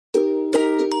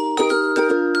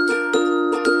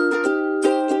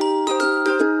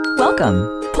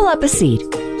Welcome. Pull up a seat,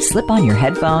 slip on your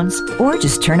headphones, or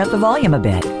just turn up the volume a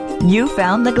bit. You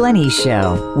found The Glenyce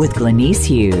Show with Glenyce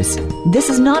Hughes. This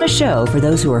is not a show for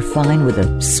those who are fine with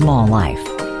a small life.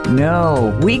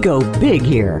 No, we go big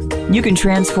here. You can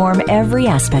transform every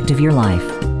aspect of your life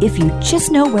if you just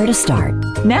know where to start.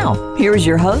 Now, here's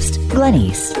your host,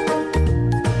 Glenyce.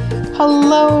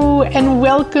 Hello and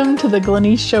welcome to The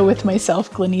Glenyce Show with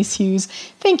myself, Glenyce Hughes.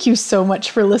 Thank you so much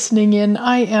for listening in.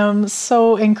 I am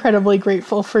so incredibly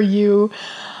grateful for you.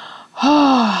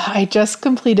 I just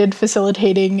completed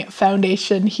facilitating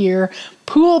foundation here,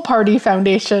 pool party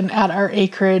foundation at our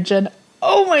acreage, and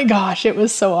oh my gosh, it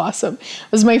was so awesome.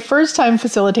 It was my first time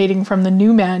facilitating from the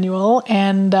new manual,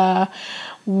 and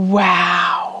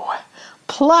wow.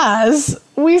 Plus,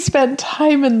 we spent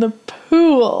time in the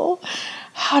pool.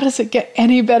 How does it get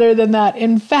any better than that?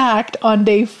 In fact, on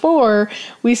day 4,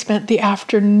 we spent the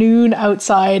afternoon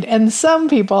outside, and some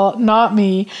people, not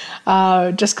me,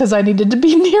 just because I needed to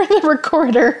be near the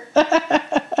recorder,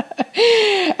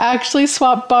 actually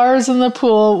swapped bars in the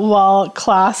pool while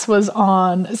class was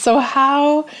on. So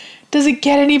how does it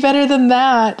get any better than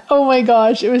that? Oh my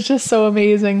gosh, it was just so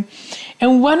amazing.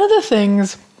 And one of the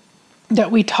things that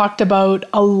we talked about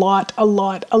a lot,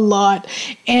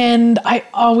 and I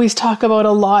always talk about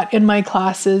a lot in my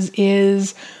classes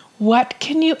is, what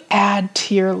can you add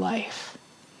to your life?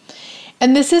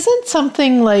 And this isn't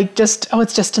something like just,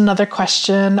 it's just another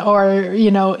question, or,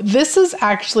 this is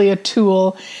actually a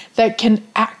tool that can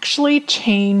actually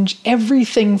change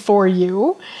everything for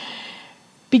you,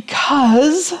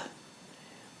 because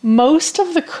most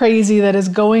of the crazy that is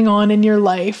going on in your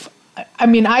life, I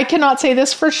mean, I cannot say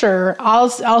this for sure.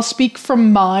 I'll speak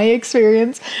from my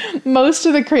experience. Most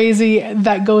of the crazy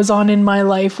that goes on in my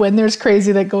life, when there's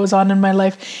crazy that goes on in my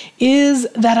life, is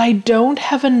that I don't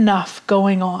have enough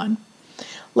going on.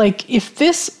 Like, if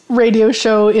this radio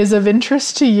show is of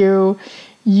interest to you,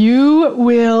 you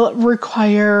will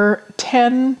require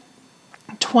 10,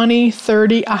 20,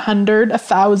 30, 100,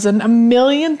 1,000, a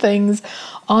million things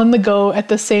on the go at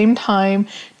the same time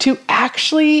to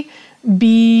actually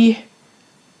be,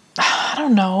 I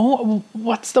don't know,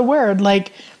 what's the word?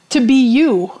 Like, to be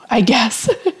you, I guess.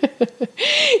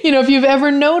 If you've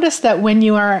ever noticed that when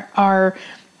you have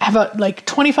like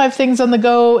 25 things on the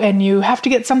go and you have to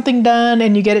get something done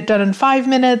and you get it done in 5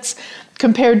 minutes,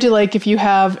 compared to like if you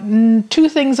have 2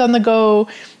 things on the go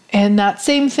and that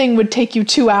same thing would take you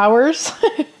 2 hours.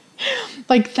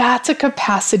 Like, that's a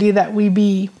capacity that we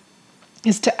be,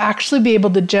 is to actually be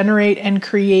able to generate and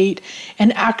create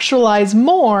and actualize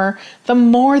more, the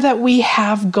more that we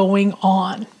have going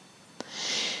on.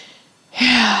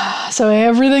 Yeah. So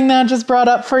everything that just brought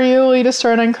up for you, lead a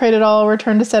store and create it all,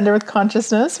 return to sender with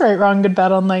consciousness, right, wrong, good,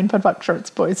 bad, online, put buck, shorts,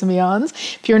 boys, and beyonds.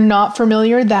 If you're not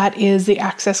familiar, that is the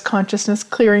Access Consciousness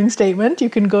Clearing Statement.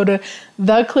 You can go to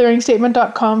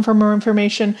theclearingstatement.com for more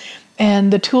information.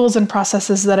 And the tools and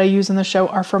processes that I use in the show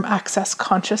are from Access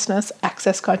Consciousness,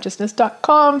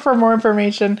 accessconsciousness.com for more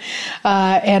information.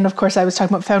 And of course, I was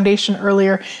talking about Foundation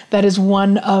earlier. That is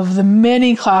one of the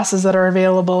many classes that are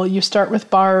available. You start with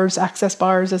bars. Access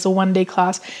Bars is a 1-day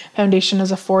class. Foundation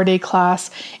is a 4-day class.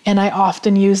 And I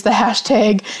often use the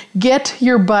hashtag, get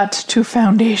your butt to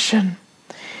Foundation.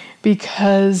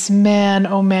 Because man,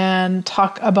 oh man,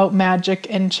 talk about magic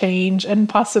and change and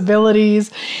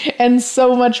possibilities and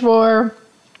so much more.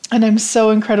 And I'm so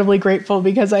incredibly grateful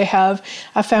because I have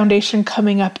a foundation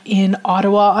coming up in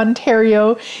Ottawa,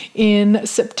 Ontario in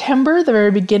September, the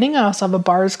very beginning. I also have a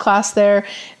bars class there.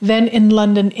 Then in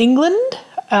London, England,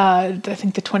 I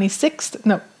think the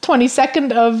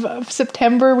 22nd of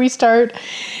September we start.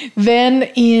 Then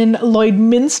in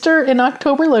Lloydminster in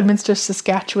October, Lloydminster,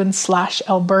 Saskatchewan /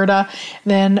 Alberta.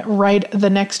 Then right the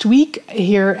next week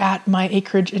here at my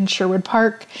acreage in Sherwood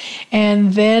Park.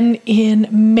 And then in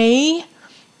May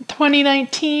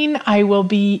 2019, I will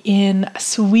be in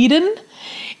Sweden.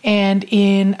 And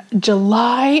in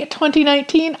July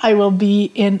 2019, I will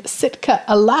be in Sitka,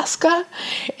 Alaska.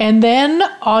 And then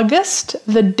August,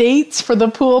 the dates for the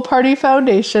Pool Party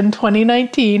Foundation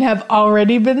 2019 have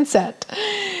already been set.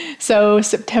 So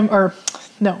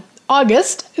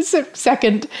August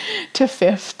 2nd to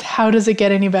 5th. How does it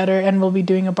get any better? And we'll be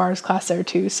doing a bars class there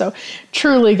too. So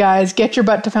truly, guys, get your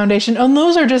butt to Foundation. And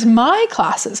those are just my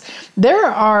classes. There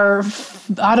are,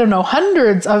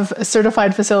 hundreds of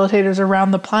certified facilitators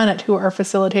around the planet who are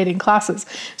facilitating classes.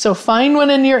 So find one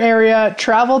in your area,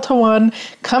 travel to one,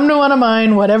 come to one of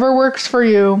mine, whatever works for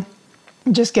you.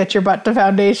 Just get your butt to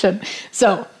Foundation.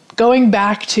 So going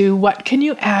back to what can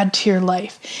you add to your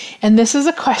life? And this is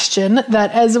a question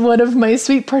that, as one of my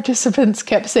sweet participants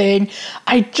kept saying,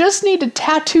 I just need to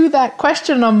tattoo that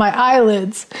question on my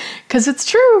eyelids, because it's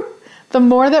true. The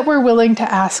more that we're willing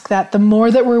to ask that, the more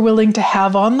that we're willing to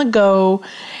have on the go,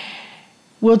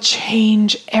 will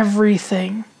change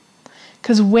everything.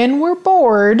 Because when we're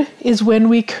bored is when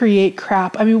we create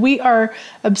crap. I mean, we are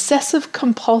obsessive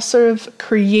compulsive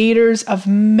creators of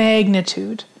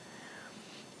magnitude.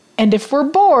 And if we're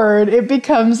bored, it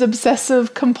becomes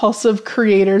obsessive compulsive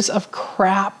creators of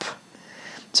crap.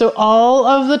 So all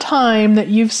of the time that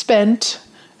you've spent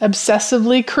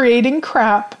obsessively creating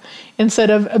crap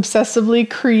instead of obsessively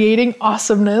creating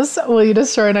awesomeness, will you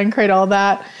destroy and uncreate all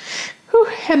that?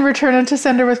 And return it to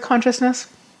sender with consciousness.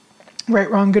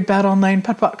 Right, wrong, good, bad, online,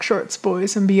 putt, puck, shorts,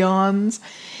 boys, and beyonds.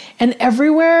 And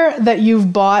everywhere that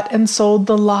you've bought and sold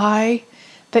the lie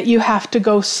that you have to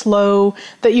go slow,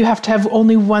 that you have to have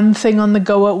only one thing on the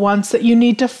go at once, that you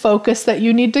need to focus, that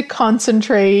you need to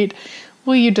concentrate,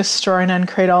 will you destroy and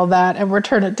uncreate all that and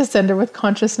return it to sender with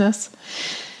consciousness?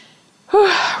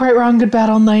 Right, wrong, good, bad,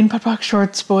 online, putt, puck,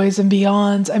 shorts, boys, and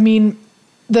beyonds. I mean,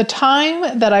 the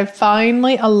time that I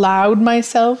finally allowed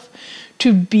myself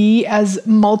to be as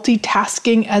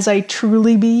multitasking as I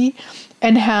truly be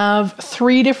and have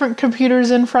 3 different computers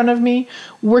in front of me,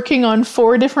 working on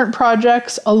 4 different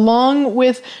projects, along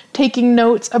with taking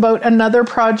notes about another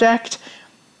project,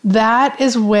 that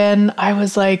is when I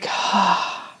was like,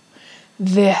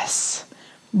 this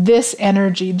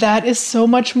energy, that is so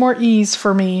much more ease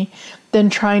for me than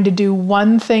trying to do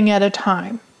one thing at a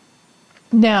time.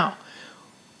 Now,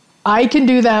 I can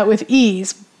do that with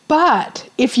ease, but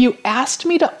if you asked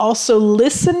me to also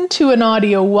listen to an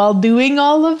audio while doing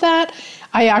all of that,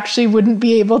 I actually wouldn't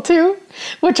be able to,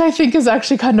 which I think is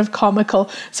actually kind of comical.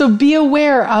 So be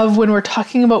aware of, when we're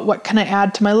talking about what can I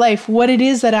add to my life, what it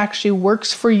is that actually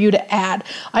works for you to add.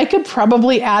 I could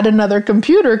probably add another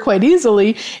computer quite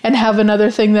easily and have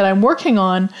another thing that I'm working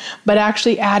on, but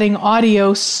actually adding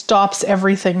audio stops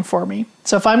everything for me.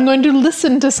 So if I'm going to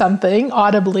listen to something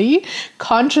audibly,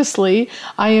 consciously,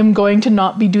 I am going to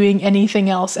not be doing anything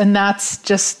else. And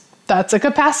that's a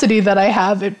capacity that I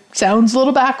have. It sounds a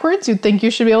little backwards. You'd think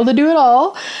you should be able to do it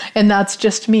all. And that's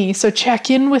just me. So check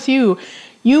in with you.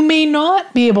 You may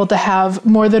not be able to have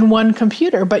more than one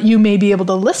computer, but you may be able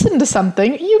to listen to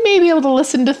something. You may be able to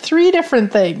listen to 3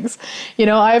 different things. You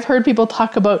know, I've heard people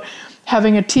talk about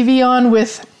having a TV on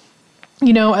with,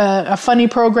 you know, a funny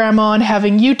program on,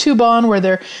 having YouTube on where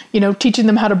they're, you know, teaching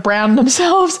them how to brand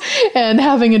themselves, and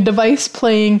having a device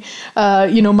playing,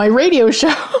 my radio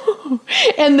show.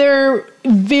 And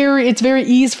it's very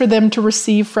easy for them to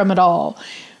receive from it all.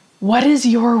 What is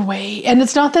your way? And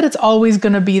it's not that it's always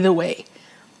going to be the way,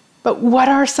 but what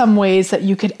are some ways that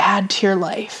you could add to your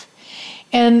life?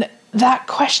 And that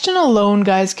question alone,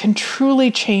 guys, can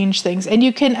truly change things. And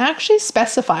you can actually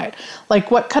specify it.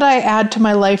 Like, what could I add to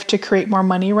my life to create more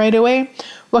money right away?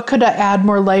 What could I add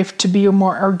more life to be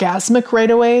more orgasmic right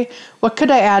away? What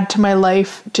could I add to my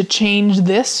life to change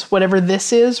this, whatever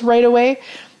this is, right away?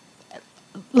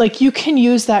 Like, you can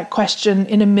use that question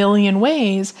in a million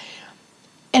ways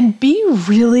and be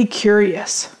really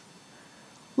curious.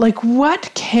 Like,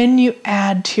 what can you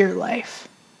add to your life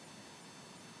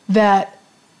that,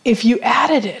 if you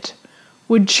added it,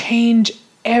 would change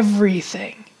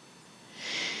everything?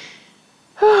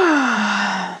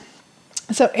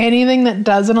 So anything that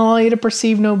doesn't allow you to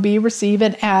perceive, know, be, receive,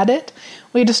 and add it,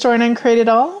 will you destroy and uncreate it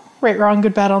all? Right, wrong,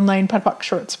 good, bad, online, putt, puck,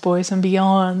 shorts, boys, and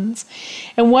beyonds.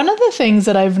 And one of the things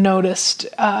that I've noticed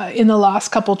in the last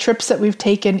couple trips that we've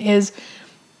taken is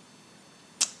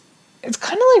it's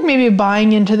kind of like maybe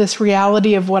buying into this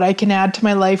reality of what I can add to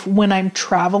my life when I'm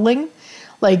traveling.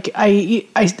 Like, I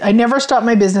never stop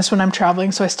my business when I'm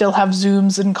traveling, so I still have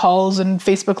Zooms and calls and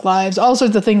Facebook Lives, all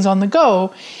sorts of things on the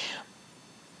go.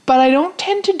 But I don't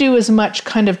tend to do as much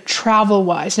kind of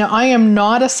travel-wise. Now, I am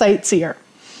not a sightseer.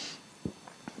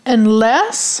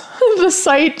 Unless the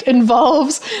site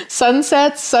involves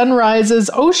sunsets,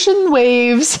 sunrises, ocean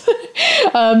waves,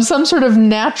 some sort of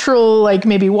natural, like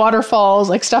maybe waterfalls,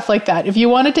 like stuff like that. If you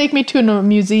want to take me to a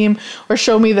museum or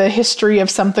show me the history of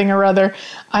something or other,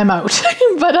 I'm out.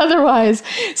 But otherwise,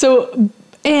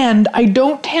 and I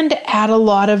don't tend to add a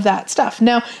lot of that stuff.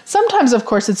 Now, sometimes, of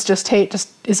course, it's just, hey, it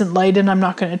just isn't light and I'm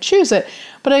not going to choose it.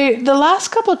 But the last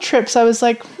couple of trips, I was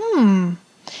like,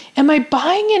 am I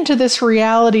buying into this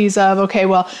realities of, okay,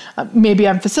 well, maybe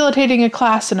I'm facilitating a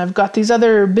class and I've got these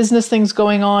other business things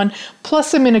going on,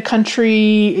 plus I'm in a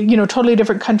country, totally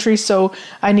different country, so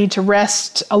I need to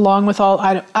rest along with all,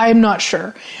 I'm not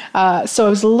sure. So I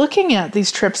was looking at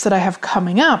these trips that I have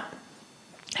coming up,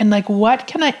 And like, what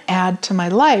can I add to my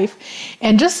life?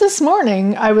 And just this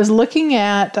morning, I was looking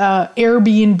at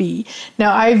Airbnb.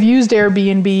 Now, I've used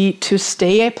Airbnb to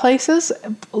stay at places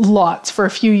lots for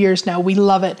a few years now. We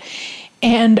love it.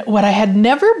 And what I had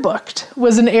never booked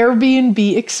was an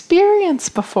Airbnb experience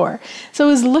before. So I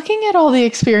was looking at all the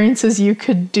experiences you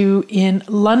could do in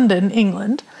London,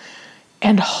 England.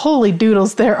 And holy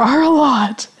doodles, there are a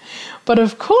lot. But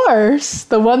of course,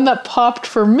 the one that popped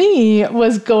for me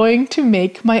was going to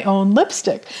make my own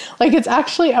lipstick. Like, it's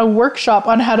actually a workshop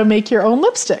on how to make your own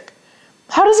lipstick.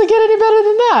 How does it get any better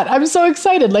than that? I'm so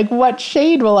excited. Like, what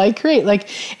shade will I create? Like,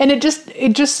 and it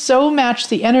just so matched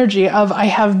the energy of, I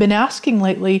have been asking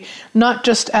lately, not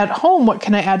just at home, what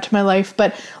can I add to my life,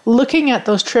 but looking at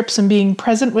those trips and being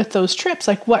present with those trips.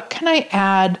 Like, what can I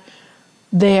add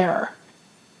there?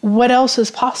 What else is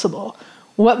possible?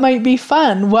 What might be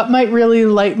fun? What might really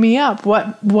light me up?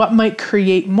 What might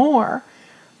create more?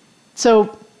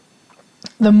 So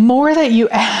the more that you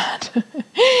add,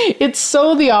 it's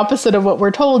so the opposite of what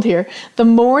we're told here. The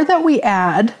more that we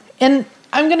add, and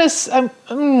how do I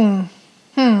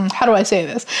say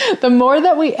this? The more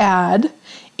that we add,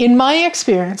 in my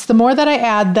experience, the more that I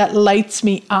add that lights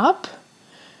me up,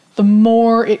 the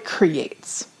more it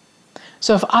creates.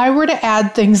 So if I were to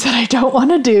add things that I don't want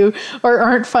to do or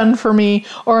aren't fun for me,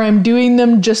 or I'm doing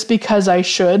them just because I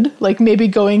should, like maybe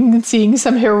going and seeing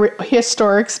some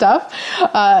historic stuff,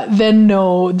 then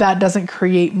no, that doesn't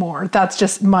create more. That's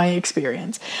just my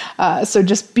experience. So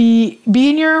just be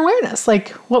in your awareness. Like,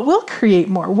 what will create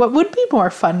more? What would be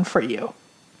more fun for you?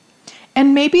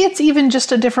 And maybe it's even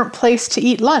just a different place to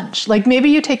eat lunch. Like maybe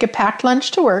you take a packed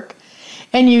lunch to work,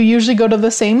 and you usually go to the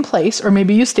same place, or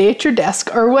maybe you stay at your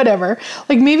desk or whatever.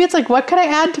 Like maybe it's like, what could I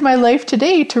add to my life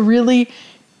today to really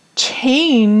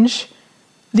change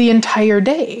the entire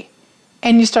day?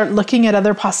 And you start looking at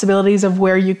other possibilities of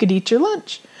where you could eat your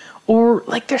lunch. Or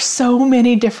like, there's so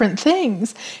many different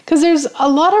things, because there's a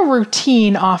lot of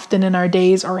routine often in our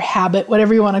days, or habit,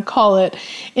 whatever you want to call it,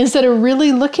 instead of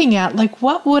really looking at like,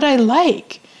 what would I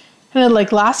like? And then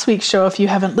like last week's show, if you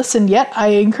haven't listened yet, I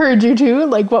encourage you to,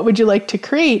 like, what would you like to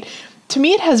create? To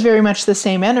me, it has very much the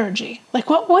same energy. Like,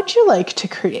 what would you like to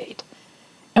create?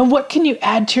 And what can you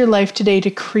add to your life today to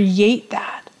create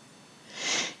that?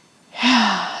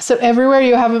 So everywhere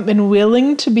you haven't been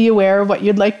willing to be aware of what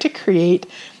you'd like to create,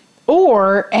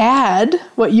 or add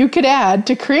what you could add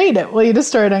to create it. Well, you just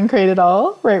start on Create It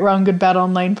All, Right, Wrong, Good, Bad,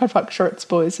 Online, Putt, Shorts,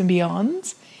 Boys, and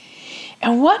Beyonds.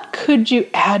 And what could you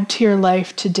add to your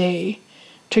life today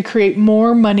to create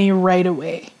more money right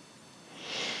away?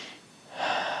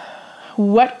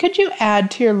 What could you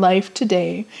add to your life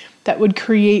today that would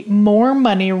create more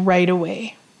money right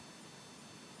away?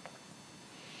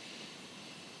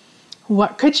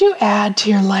 What could you add to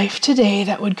your life today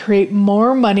that would create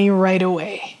more money right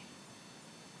away?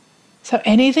 So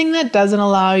anything that doesn't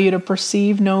allow you to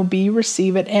perceive, know, be,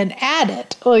 receive it, and add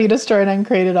it. Well, you just start on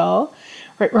Create It All.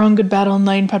 Right, Wrong, Good, Bad,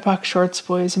 Online, Putt, Shorts,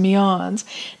 Boys, and Beyonds.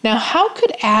 Now, how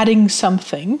could adding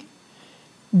something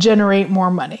generate more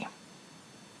money?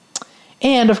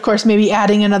 And of course, maybe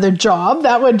adding another job,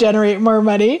 that would generate more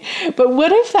money. But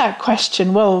what if that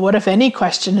question, what if any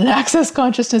question in Access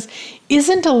Consciousness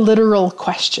isn't a literal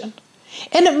question?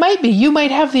 And it might be, you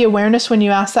might have the awareness when you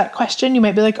ask that question. You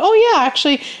might be like, oh yeah,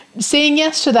 actually saying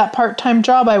yes to that part-time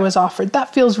job I was offered,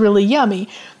 that feels really yummy.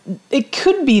 It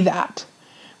could be that.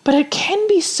 But it can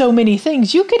be so many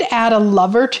things. You could add a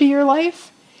lover to your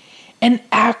life and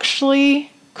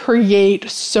actually create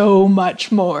so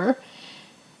much more.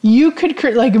 You could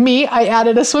create, like me, I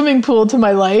added a swimming pool to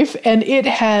my life, and it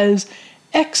has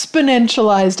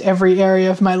exponentialized every area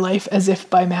of my life as if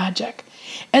by magic.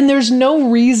 And there's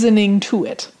no reasoning to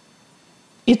it.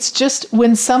 It's just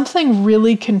when something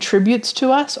really contributes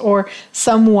to us, or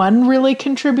someone really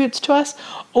contributes to us,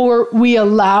 or we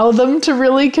allow them to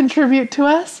really contribute to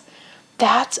us,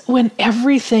 that's when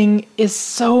everything is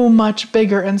so much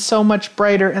bigger and so much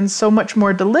brighter and so much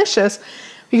more delicious,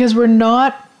 because we're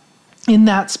not in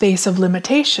that space of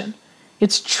limitation.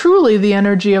 It's truly the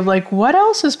energy of like, what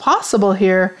else is possible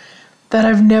here that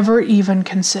I've never even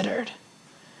considered?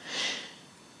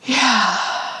 Yeah.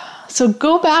 So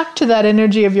go back to that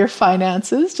energy of your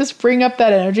finances. Just bring up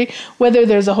that energy, whether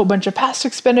there's a whole bunch of past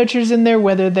expenditures in there,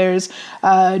 whether there's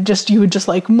you would just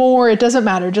like more, it doesn't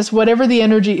matter. Just whatever the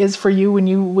energy is for you when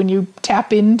you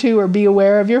tap into or be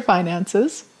aware of your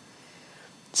finances.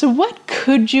 So what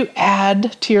could you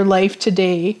add to your life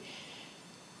today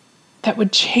that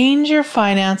would change your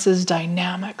finances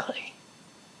dynamically?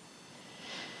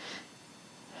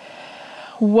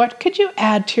 What could you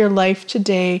add to your life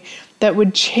today that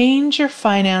would change your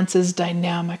finances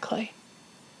dynamically?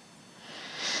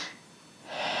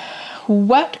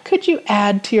 what could you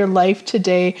add to your life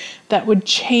today that would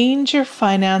change your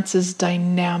finances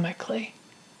dynamically?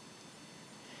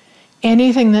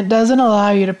 Anything that doesn't allow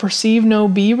you to perceive, know,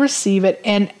 be, receive it,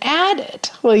 and add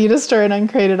it. Well, you just start and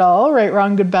uncreate it all. Right,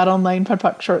 wrong, good, bad, online, PUD,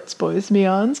 PUC, shorts, boys,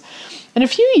 beyonds. And a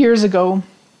few years ago,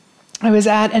 I was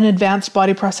at an advanced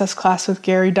body process class with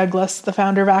Gary Douglas, the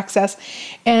founder of Access.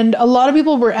 And a lot of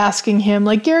people were asking him,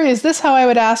 like, Gary, is this how I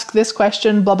would ask this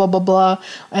question? Blah, blah, blah, blah.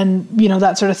 And,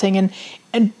 that sort of thing.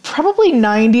 And probably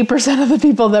 90% of the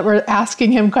people that were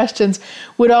asking him questions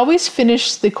would always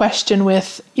finish the question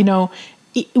with,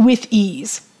 with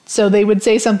ease. So they would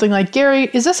say something like, Gary,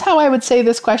 is this how I would say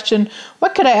this question?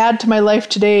 What could I add to my life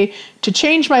today to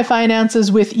change my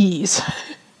finances with ease?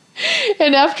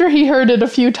 And after he heard it a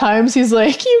few times, he's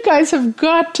like, you guys have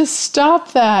got to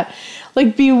stop that.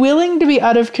 Like, be willing to be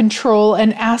out of control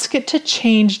and ask it to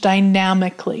change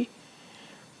dynamically.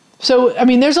 So,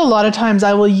 there's a lot of times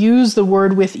I will use the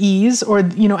word with ease or,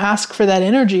 ask for that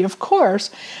energy, of course.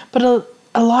 But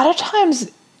a lot of times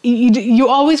you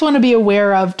always want to be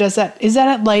aware of, is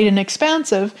that light and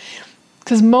expansive?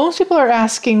 Because most people are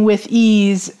asking with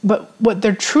ease, but what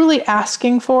they're truly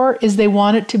asking for is they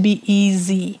want it to be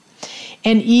easy.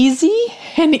 And easy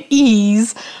and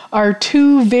ease are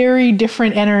two very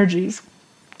different energies.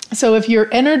 So if you're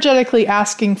energetically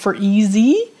asking for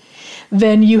easy,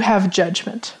 then you have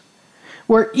judgment.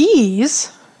 Where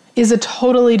ease is a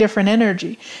totally different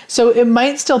energy. So it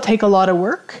might still take a lot of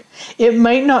work. It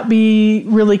might not be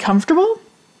really comfortable,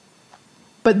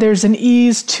 but there's an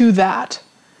ease to that.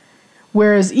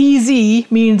 Whereas easy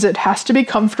means it has to be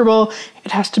comfortable,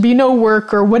 it has to be no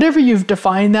work, or whatever you've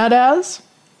defined that as.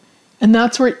 And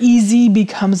that's where easy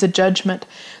becomes a judgment.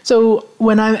 So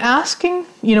when I'm asking,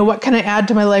 what can I add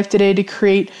to my life today to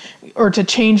create or to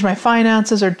change my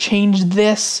finances or change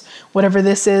this, whatever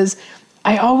this is,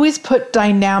 I always put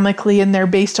dynamically in there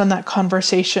based on that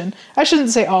conversation. I shouldn't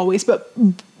say always, but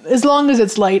as long as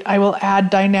it's light, I will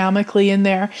add dynamically in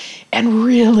there and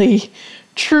really,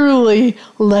 truly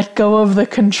let go of the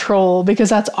control, because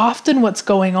that's often what's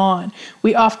going on.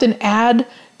 We often add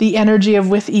the energy of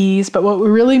with ease, but what we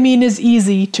really mean is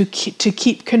easy to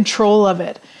keep control of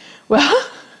it. Well,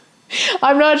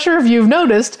 I'm not sure if you've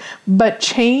noticed, but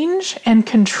change and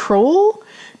control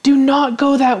do not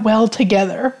go that well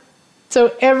together.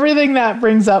 So everything that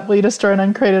brings up, lead us, store, and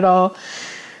uncreate it all.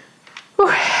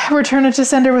 Return it to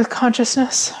sender with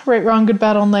consciousness. Right, wrong, good,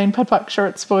 bad, online, PUD, PUC,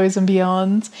 shorts, boys, and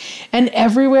beyonds. And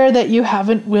everywhere that you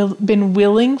haven't been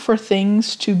willing for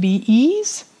things to be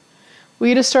ease,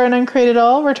 lead us, store, and uncreate it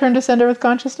all. Return to sender with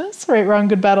consciousness. Right, wrong,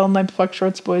 good, bad, online, PUD, PUC,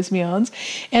 shorts, boys, beyonds.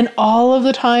 And all of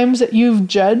the times that you've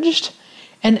judged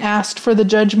and asked for the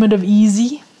judgment of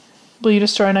easy, lead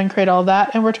us, store, and uncreate all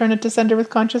that, and return it to sender with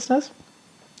consciousness.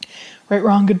 Right,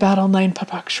 wrong, good, bad, online, PUD,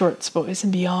 PUC, shorts, boys,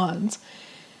 and beyonds.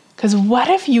 Because what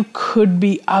if you could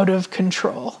be out of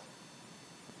control?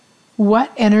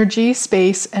 What energy,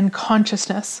 space, and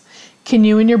consciousness can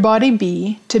you and your body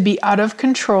be to be out of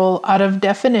control, out of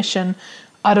definition,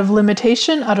 out of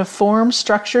limitation, out of form,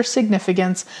 structure,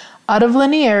 significance, out of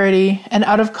linearity, and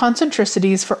out of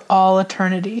concentricities for all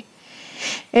eternity?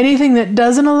 Anything that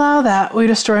doesn't allow that, we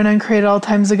destroy and uncreate all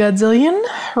times a godzillion.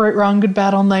 Right, wrong, good,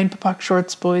 bad, online, PUD, PUC,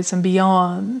 shorts, boys, and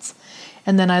beyonds.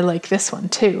 And then I like this one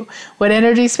too. What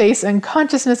energy, space, and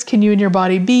consciousness can you and your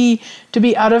body be to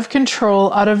be out of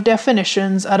control, out of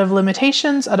definitions, out of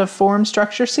limitations, out of form,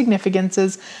 structure,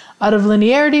 significances, out of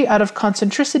linearity, out of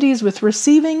concentricities with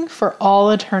receiving for all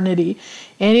eternity?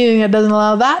 Anything that doesn't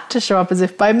allow that to show up as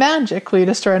if by magic, we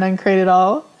destroy and uncreate it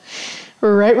all.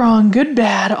 Right, wrong, good,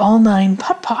 bad, all 9,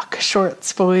 PUD, PUC,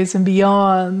 shorts, boys, and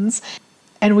beyonds.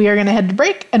 And we are going to head to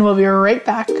break, and we'll be right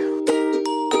back.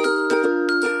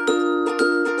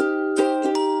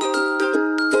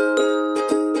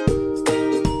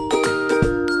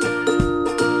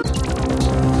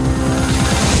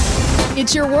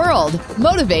 It's your world.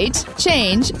 Motivate,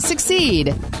 change, succeed.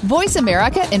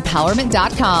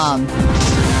 VoiceAmericaEmpowerment.com.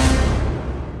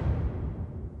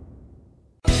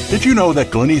 Did you know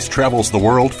that Glenyce travels the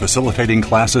world facilitating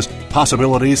classes,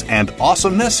 possibilities, and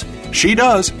awesomeness? She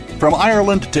does. From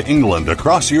Ireland to England,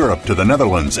 across Europe to the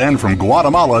Netherlands, and from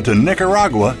Guatemala to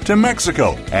Nicaragua to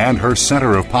Mexico, and her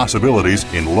Center of Possibilities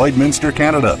in Lloydminster,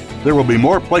 Canada. There will be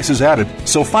more places added,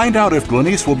 so find out if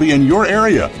Glenyce will be in your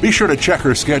area. Be sure to check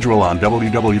her schedule on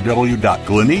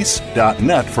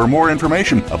www.glenyce.net for more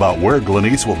information about where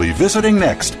Glenyce will be visiting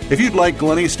next. If you'd like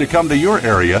Glenyce to come to your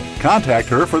area, contact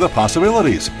her for the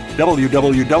possibilities.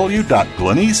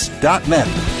 www.glenyce.net.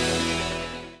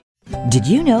 Did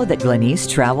you know that Glenyce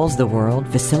travels the world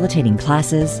facilitating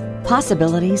classes,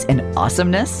 possibilities, and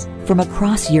awesomeness? From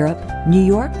across Europe, New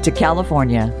York to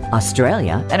California,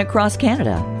 Australia, and across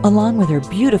Canada, along with her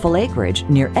beautiful acreage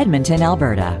near Edmonton,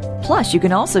 Alberta. Plus, you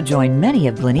can also join many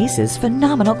of Glenyce's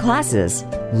phenomenal classes,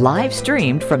 live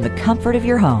streamed from the comfort of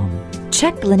your home.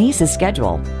 Check Glenyce's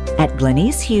schedule at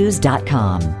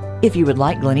glenycehughes.com. If you would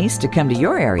like Glenyce to come to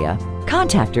your area,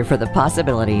 contact her for the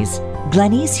possibilities.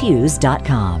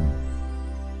 glenycehughes.com.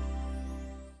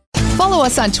 Follow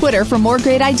us on Twitter for more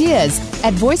great ideas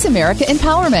at Voice America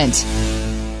Empowerment.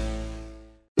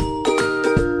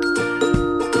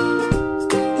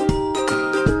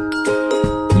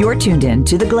 You're tuned in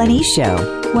to The Glenyce Show.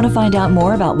 Want to find out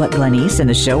more about what Glenyce and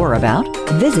the show are about?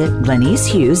 Visit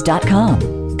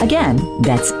glenycehughes.com. Again,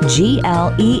 that's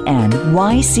GLENYCE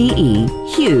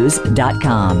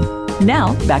Hughes.com.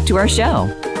 Now, back to our show.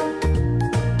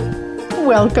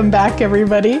 Welcome back,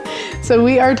 everybody. So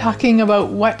we are talking about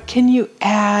what can you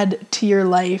add to your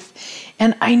life.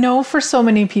 And I know for so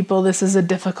many people, this is a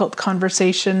difficult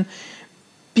conversation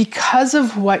because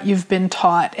of what you've been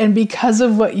taught and because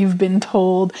of what you've been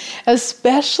told,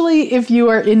 especially if you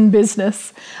are in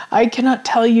business. I cannot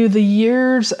tell you the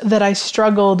years that I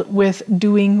struggled with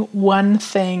doing one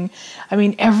thing. I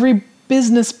mean, every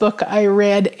business book I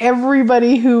read,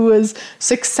 everybody who was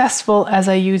successful, as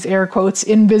I use air quotes,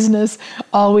 in business,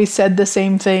 always said the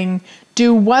same thing.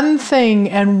 Do one thing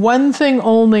and one thing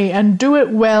only and do it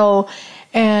well.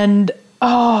 And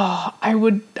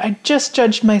I just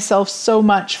judged myself so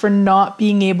much for not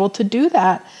being able to do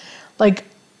that. Like,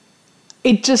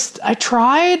 I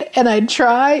tried and I'd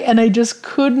try and I just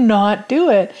could not do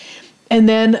it. And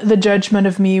then the judgment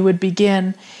of me would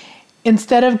begin.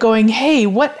 Instead of going, hey,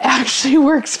 what actually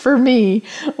works for me?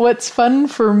 What's fun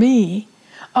for me?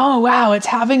 Oh, wow, it's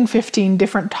having 15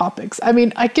 different topics. I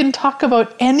mean, I can talk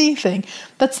about anything.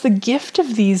 That's the gift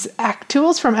of these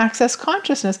tools from Access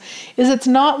Consciousness, is it's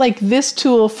not like this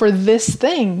tool for this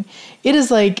thing. It is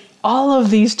like all of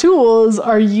these tools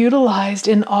are utilized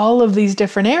in all of these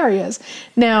different areas.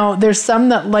 Now, there's some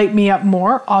that light me up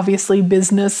more. Obviously,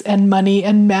 business and money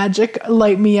and magic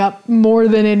light me up more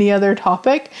than any other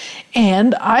topic.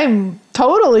 And I'm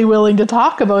totally willing to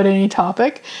talk about any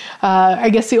topic. I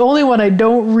guess the only one I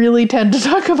don't really tend to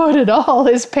talk about at all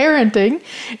is parenting.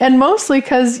 And mostly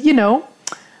because,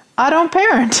 I don't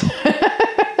parent.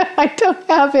 I don't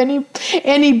have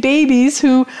any babies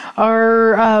who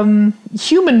are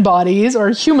human bodies or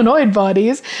humanoid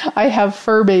bodies. I have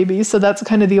fur babies, so that's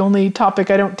kind of the only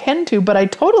topic I don't tend to, but I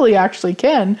totally actually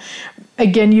can,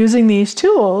 again, using these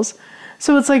tools.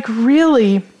 So it's like,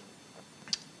 really,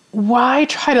 why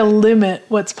try to limit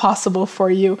what's possible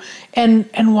for you? And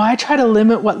why try to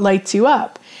limit what lights you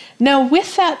up? Now,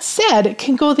 with that said, it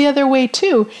can go the other way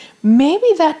too. Maybe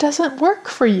that doesn't work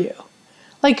for you.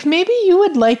 Like, maybe you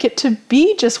would like it to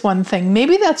be just one thing.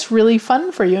 Maybe that's really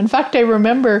fun for you. In fact, I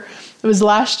remember it was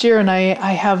last year, and I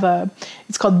have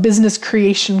it's called Business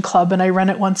Creation Club, and I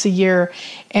run it once a year.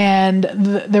 And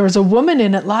there was a woman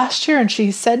in it last year, and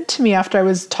she said to me after I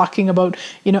was talking about,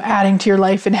 adding to your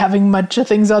life and having a bunch of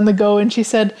things on the go, and she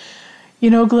said,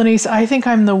 Glenyce, I think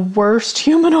I'm the worst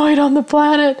humanoid on the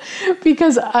planet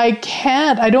because I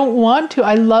don't want to.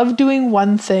 I love doing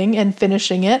one thing and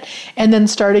finishing it and then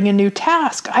starting a new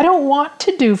task. I don't want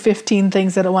to do 15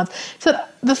 things at once. So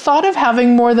the thought of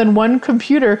having more than one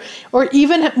computer or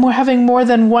even having more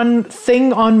than one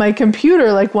thing on my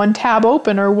computer, like one tab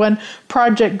open or one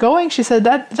project going, she said,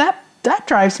 that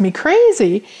drives me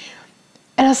crazy.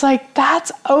 And it's like,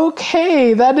 that's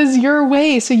okay. That is your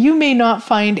way. So you may not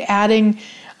find adding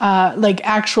like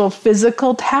actual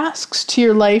physical tasks to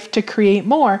your life to create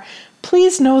more.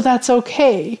 Please know that's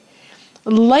okay.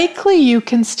 Likely you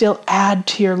can still add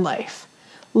to your life.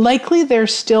 Likely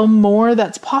there's still more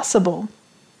that's possible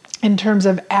in terms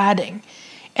of adding.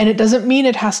 And it doesn't mean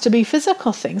it has to be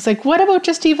physical things. Like, what about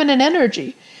just even an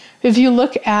energy? If you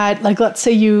look at, like, let's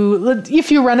say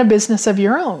if you run a business of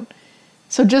your own.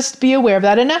 So just be aware of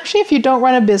that. And actually, if you don't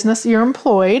run a business, you're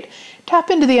employed, tap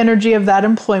into the energy of that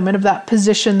employment, of that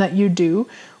position that you do,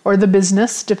 or the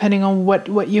business, depending on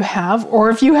what you have, or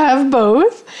if you have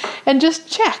both, and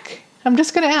just check. I'm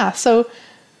just going to ask. So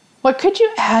what could you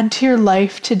add to your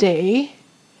life today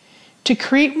to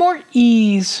create more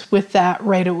ease with that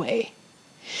right away?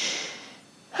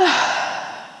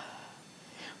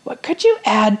 What could you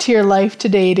add to your life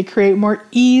today to create more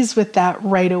ease with that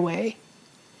right away?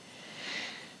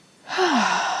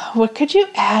 What could you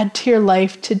add to your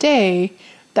life today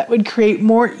that would create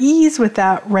more ease with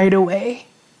that right away?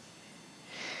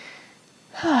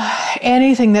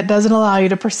 Anything that doesn't allow you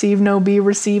to perceive, know, be,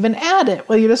 receive, and add it.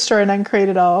 Will you destroy and uncreate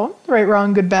it all? Right,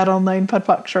 wrong, good, bad, online, PUD,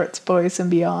 PUC, shorts, boys,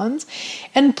 and beyonds.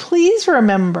 And please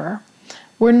remember,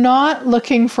 we're not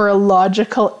looking for a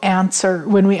logical answer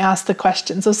when we ask the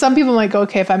question. So some people might go,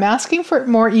 okay, if I'm asking for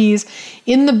more ease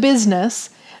in the business,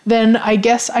 then I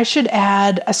guess I should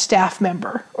add a staff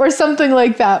member or something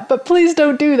like that. But please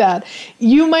don't do that.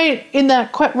 You might, in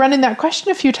that running that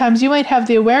question a few times, you might have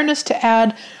the awareness to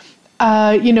add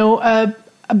a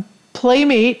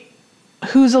playmate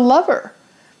who's a lover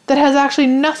that has actually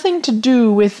nothing to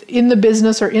do with in the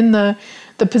business or in the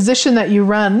position that you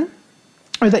run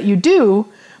or that you do,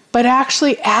 but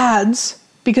actually adds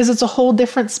because it's a whole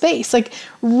different space. Like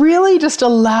really just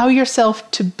allow yourself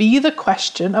to be the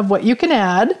question of what you can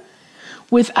add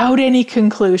without any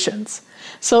conclusions.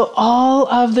 So all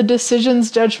of the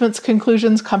decisions, judgments,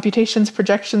 conclusions, computations,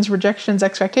 projections, rejections,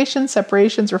 expectations,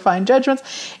 separations, refined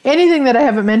judgments, anything that I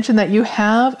haven't mentioned that you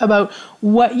have about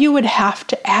what you would have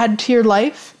to add to your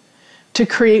life to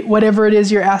create whatever it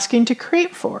is you're asking to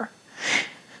create for.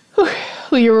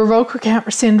 Will you revoke, recant,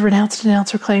 rescind, renounce,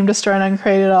 denounce, reclaim, destroy, and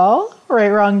uncreate it all? Right,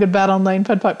 wrong, good, bad, online,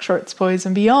 PUD, PUC, shorts, boys,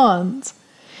 and beyonds.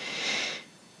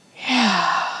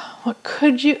 Yeah, what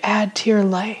could you add to your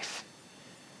life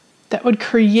that would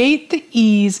create the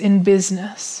ease in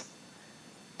business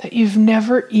that you've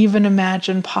never even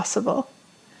imagined possible?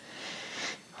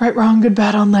 Right, wrong, good,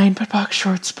 bad, online, PUD, PUC,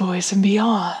 shorts, boys, and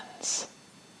beyonds.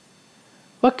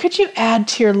 What could you add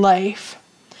to your life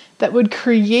that would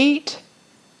create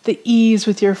the ease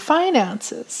with your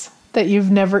finances that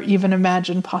you've never even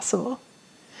imagined possible?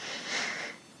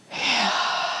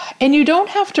 And you don't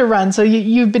have to run. So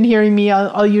you've been hearing me,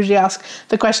 I'll usually ask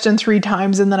the question 3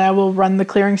 times and then I will run the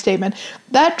clearing statement.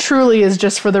 That truly is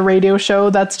just for the radio show.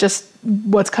 That's just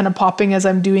what's kind of popping as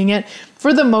I'm doing it.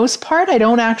 For the most part, I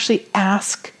don't actually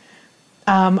ask.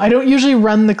 I don't usually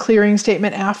run the clearing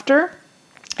statement after,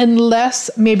 unless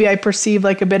maybe I perceive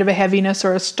like a bit of a heaviness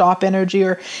or a stop energy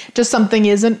or just something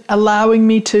isn't allowing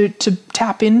me to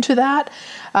tap into that.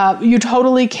 You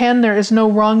totally can. There is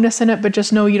no wrongness in it, but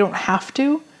just know you don't have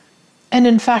to. And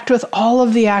in fact, with all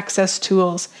of the access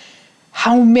tools,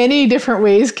 how many different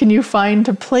ways can you find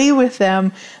to play with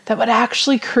them that would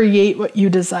actually create what you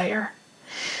desire?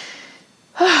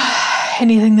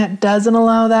 Anything that doesn't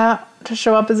allow that to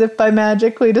show up as if by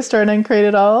magic, we destroy and uncreate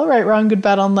it all. Right, wrong, good,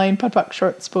 bad, online, PUD, PUC,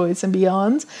 shorts, boys, and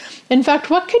beyonds. In fact,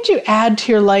 what could you add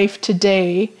to your life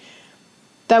today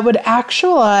that would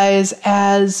actualize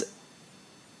as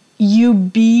you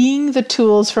being the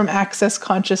tools from Access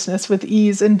Consciousness with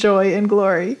ease and joy and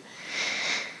glory?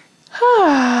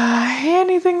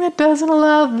 Anything that doesn't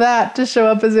allow that to show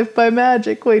up as if by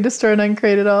magic, we destroy and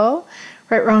uncreate it all.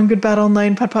 Right, wrong, good, bad,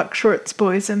 online, PUD, PUC, shorts,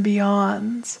 boys, and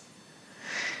beyonds.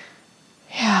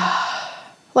 Yeah.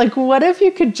 Like, what if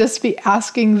you could just be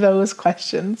asking those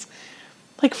questions?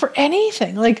 Like, for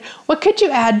anything. Like, what could you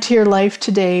add to your life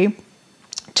today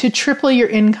to triple your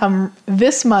income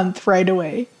this month right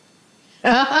away?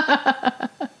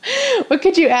 What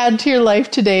could you add to your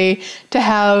life today to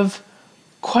have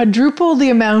quadruple the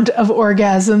amount of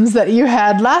orgasms that you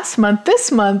had last month,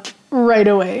 this month, right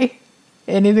away?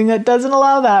 Anything that doesn't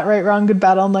allow that, right, wrong, good,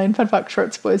 bad, online, PUD, PUC,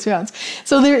 shorts, boys, beyonds.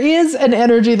 So there is an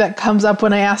energy that comes up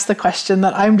when I ask the question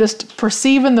that I'm just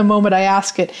perceiving the moment I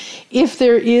ask it. If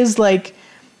there is like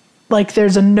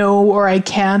there's a no or I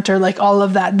can't or like all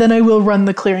of that, then I will run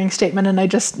the clearing statement. And I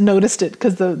just noticed it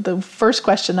because the first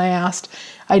question I asked,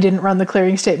 I didn't run the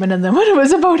clearing statement. And then when it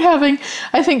was about having,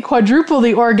 I think, quadruple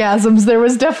the orgasms, there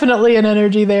was definitely an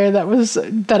energy there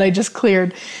that I just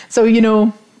cleared.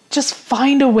 So, just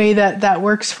find a way that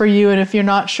works for you. And if you're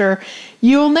not sure,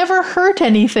 you'll never hurt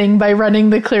anything by running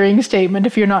the clearing statement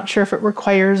if you're not sure if it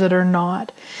requires it or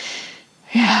not.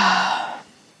 Yeah.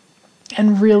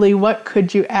 And really, what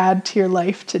could you add to your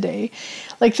life today?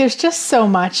 Like, there's just so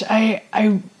much. I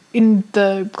in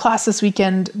the class this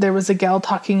weekend, there was a gal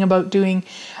talking about doing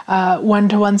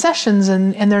one-to-one sessions,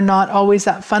 and they're not always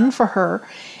that fun for her.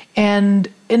 And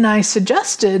I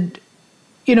suggested,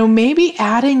 maybe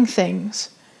adding things.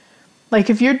 Like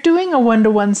if you're doing a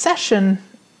one-to-one session,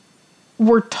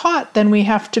 we're taught then we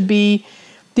have to be,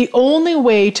 the only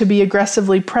way to be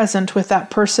aggressively present with that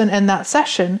person and that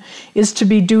session is to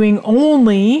be doing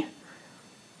only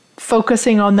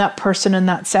focusing on that person and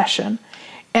that session.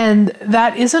 And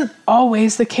that isn't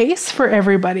always the case for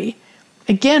everybody.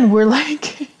 Again,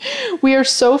 we are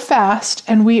so fast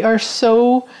and we are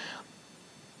so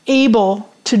able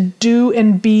to do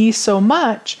and be so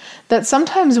much that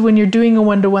sometimes when you're doing a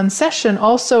one-to-one session,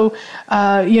 also,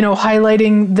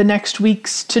 highlighting the next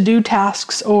week's to-do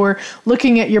tasks or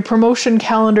looking at your promotion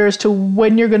calendar as to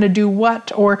when you're going to do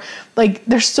what, or like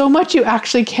there's so much you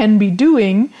actually can be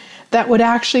doing that would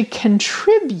actually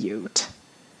contribute.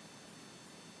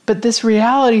 But this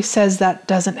reality says that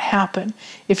doesn't happen.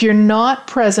 If you're not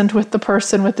present with the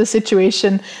person, with the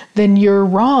situation, then you're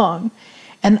wrong.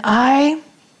 And I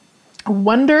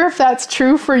wonder if that's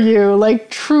true for you. Like,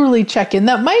 truly check in.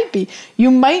 That might be.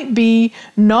 You might be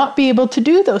not be able to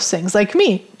do those things. Like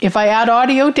me, if I add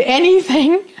audio to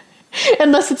anything,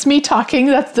 unless it's me talking,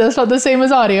 that's not the same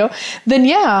as audio, then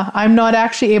yeah, I'm not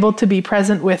actually able to be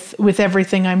present with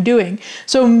everything I'm doing.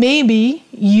 So maybe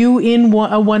you in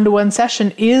a one-to-one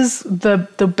session is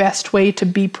the best way to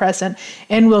be present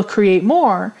and will create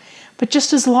more. But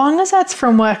just as long as that's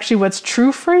from what's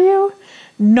true for you,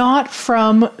 not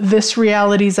from this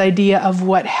reality's idea of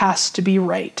what has to be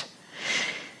right.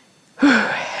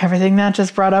 Everything that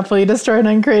just brought up, will you destroy and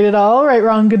uncreate it all? Right,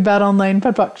 wrong, good, bad, online,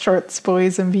 POD, shorts,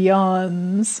 boys, and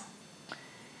beyonds.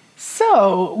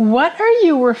 So, what are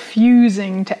you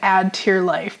refusing to add to your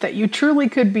life that you truly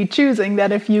could be choosing,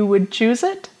 that if you would choose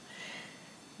it,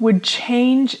 would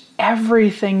change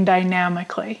everything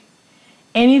dynamically?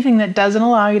 Anything that doesn't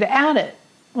allow you to add it.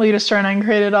 Will you destroy and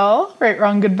uncreate it all? Right,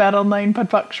 wrong, good, bad, online,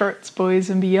 POD, shorts, boys,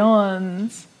 and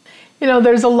beyonds.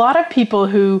 There's a lot of people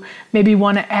who maybe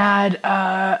want to add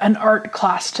an art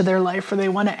class to their life, or they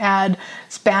want to add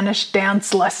Spanish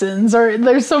dance lessons, or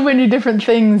there's so many different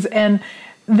things, and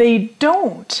they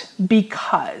don't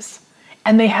because.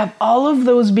 And they have all of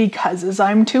those becauses.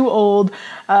 I'm too old,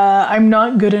 I'm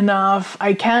not good enough,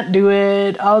 I can't do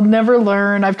it, I'll never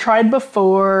learn, I've tried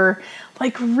before.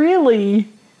 Like, really,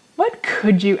 what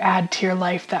could you add to your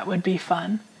life that would be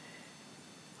fun?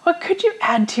 What could you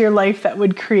add to your life that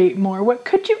would create more? What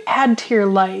could you add to your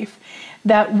life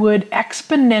that would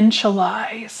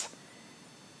exponentialize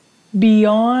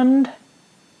beyond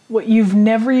what you've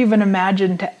never even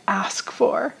imagined to ask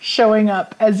for, showing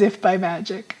up as if by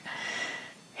magic?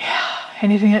 Yeah,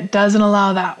 anything that doesn't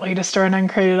allow that way to store and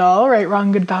uncreate it all. Right,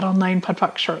 wrong, good, bad, online,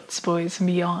 POD, shorts, boys, and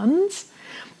beyonds.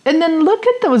 And then look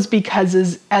at those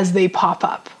becauses as they pop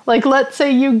up. Like, let's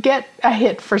say you get a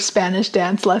hit for Spanish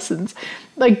dance lessons.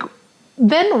 Like,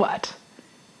 then what?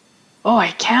 Oh,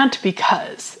 I can't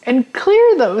because. And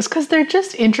clear those, because they're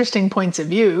just interesting points of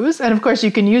views. And of course,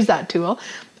 you can use that tool.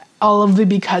 All of the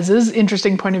becauses,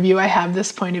 interesting point of view, I have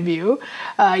this point of view.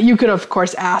 You could, of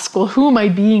course, ask, well, who am I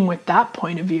being with that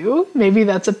point of view? Maybe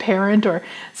that's a parent or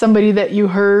somebody that you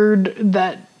heard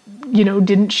that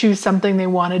didn't choose something they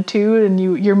wanted to, and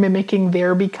you're mimicking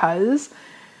their because.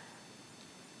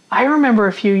 I remember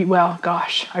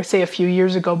I say a few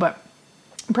years ago, but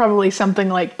probably something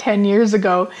like 10 years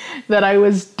ago, that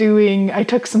I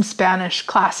took some Spanish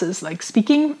classes, like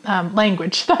speaking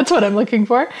language. That's what I'm looking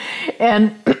for.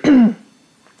 And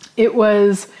it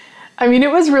was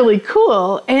really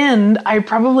cool. And I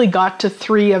probably got to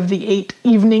 3 of the 8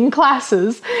 evening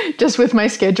classes just with my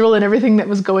schedule and everything that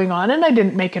was going on. And I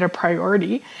didn't make it a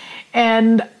priority.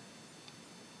 And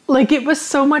it was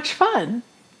so much fun.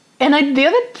 And the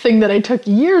other thing that I took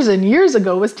years and years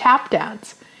ago was tap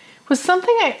dance. It was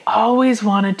something I always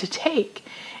wanted to take.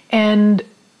 And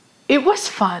it was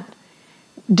fun.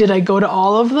 Did I go to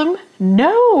all of them?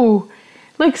 No.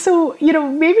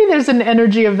 Maybe there's an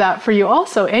energy of that for you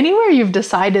also. Anywhere you've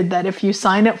decided that if you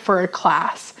sign up for a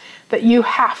class, that you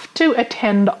have to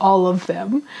attend all of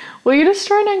them, will you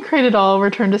destroy and uncreate it all,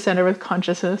 return to center with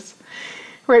consciousness?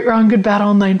 Right, wrong, good, bad,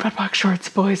 online, POD, shorts,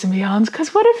 boys, and beyonds.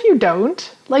 Because what if you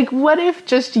don't? What if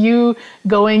just you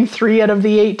going 3 out of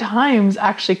the 8 times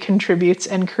actually contributes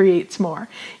and creates more?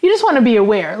 You just want to be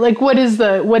aware. What is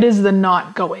the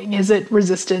not going? Is it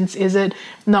resistance? Is it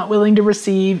not willing to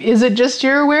receive? Is it just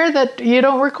you're aware that you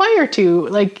don't require to?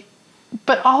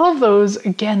 But all of those,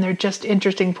 again, they're just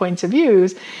interesting points of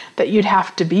views that you'd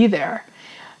have to be there.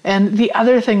 And the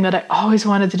other thing that I always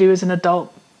wanted to do as an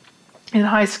adult, in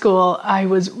high school, I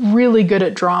was really good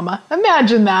at drama.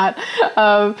 Imagine that.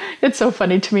 It's so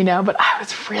funny to me now, but I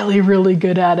was really, really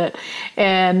good at it.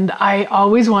 And I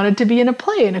always wanted to be in a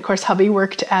play. And of course, hubby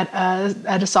worked at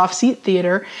a soft seat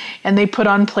theater, and they put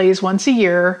on plays once a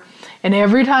year. And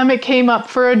every time it came up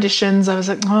for auditions, I was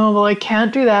like, oh, well, I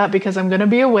can't do that because I'm going to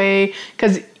be away.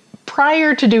 Because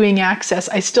prior to doing Access,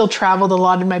 I still traveled a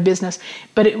lot in my business,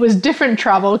 but it was different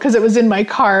travel because it was in my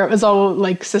car. It was all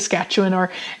like Saskatchewan or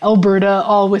Alberta,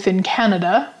 all within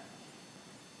Canada.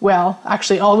 Well,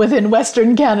 actually all within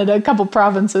Western Canada, a couple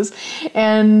provinces.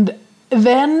 And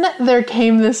then there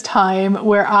came this time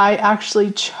where I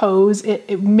actually chose it.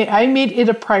 I made it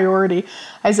a priority.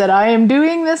 I said, I am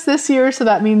doing this year, so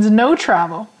that means no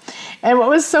travel. And what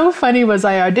was so funny was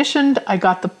I auditioned, I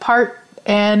got the part,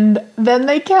 and then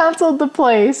they canceled the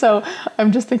play. So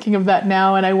I'm just thinking of that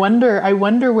now, and I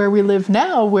wonder where we live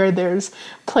now, where there's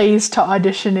plays to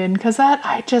audition in, because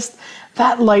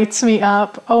that lights me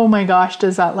up. Oh my gosh,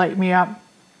 does that light me up?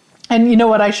 And you know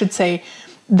what I should say?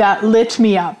 That lit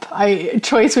me up.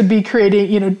 Choice would be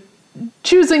creating,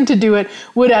 choosing to do it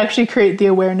would actually create the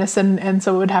awareness, and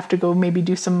so it would have to go maybe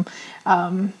do some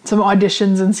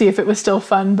auditions and see if it was still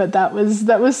fun. But that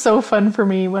was so fun for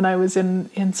me when I was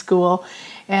in school.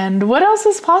 And what else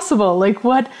is possible? Like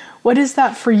what is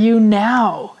that for you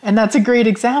now? And that's a great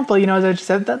example. As I just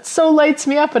said, that so lights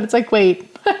me up. And it's like,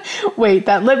 wait,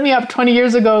 that lit me up 20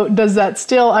 years ago. Does that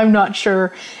still? I'm not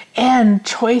sure. And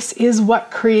choice is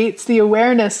what creates the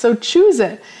awareness. So choose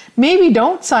it. Maybe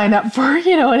don't sign up for, an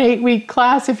 8-week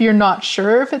class if you're not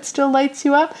sure if it still lights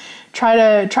you up. Try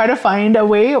to find a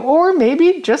way, or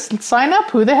maybe just sign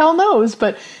up. Who the hell knows?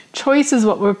 But choice is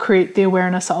what will create the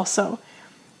awareness also.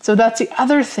 So that's the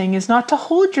other thing, is not to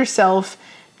hold yourself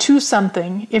to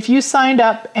something. If you signed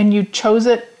up and you chose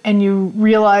it and you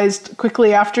realized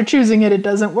quickly after choosing it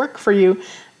doesn't work for you,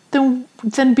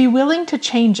 then be willing to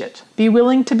change it. Be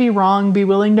willing to be wrong. Be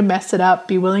willing to mess it up.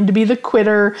 Be willing to be the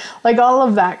quitter. Like all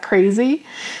of that crazy.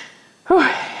 Whew,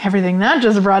 everything that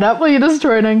just brought up. Will you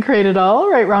destroy it and create it all?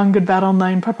 Right, wrong, good, bad,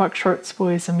 online, puck, shorts,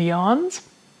 boys, and beyonds.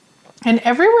 And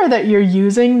everywhere that you're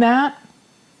using that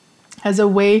as a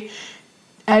way,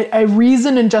 a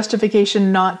reason and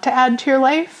justification not to add to your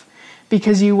life,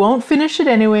 because you won't finish it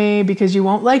anyway, because you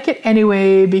won't like it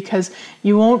anyway, because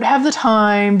you won't have the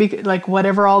time, like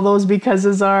whatever all those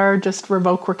becauses are, just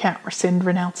revoke, recant, rescind,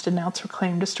 renounce, denounce,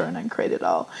 reclaim, destroy, and uncreate it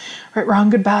all. Right, wrong,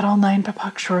 good, bad, all nine,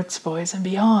 puck, shorts, boys, and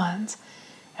beyonds.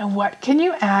 And what can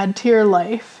you add to your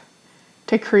life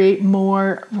to create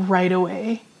more right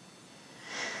away?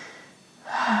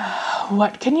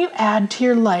 What can you add to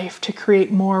your life to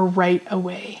create more right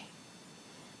away?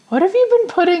 What have you been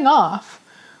putting off?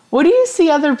 What do you see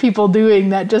other people doing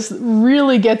that just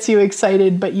really gets you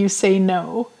excited, but you say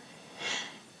no?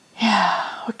 Yeah,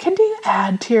 what can you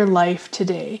add to your life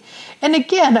today? And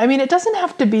again, it doesn't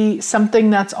have to be something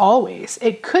that's always.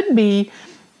 It could be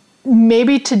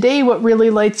maybe today what really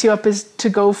lights you up is to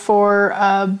go for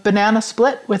a banana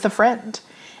split with a friend.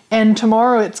 And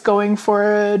tomorrow it's going for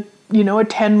a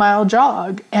 10-mile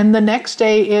jog. And the next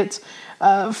day it's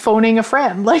phoning a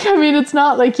friend. It's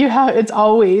not like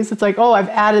it's like, oh, I've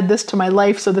added this to my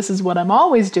life, so this is what I'm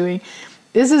always doing.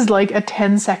 This is like a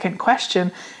 10-second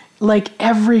question. Like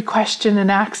every question in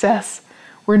Access,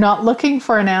 we're not looking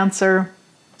for an answer.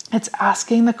 It's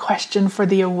asking the question for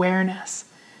the awareness.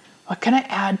 What can I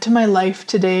add to my life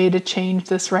today to change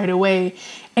this right away?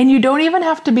 And you don't even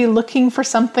have to be looking for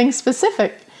something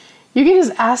specific. You can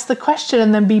just ask the question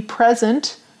and then be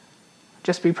present.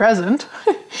 Just be present.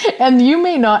 And you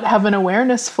may not have an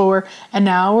awareness for an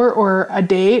hour or a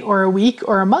day or a week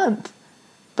or a month,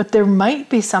 but there might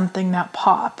be something that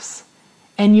pops,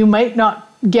 and you might not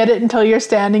get it until you're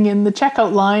standing in the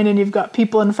checkout line and you've got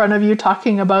people in front of you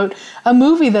talking about a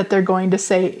movie that they're going to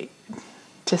say,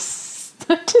 to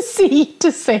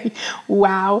say,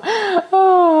 wow.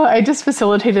 Oh, I just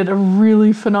facilitated a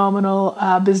really phenomenal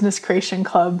business creation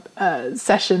club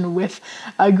session with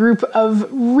a group of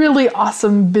really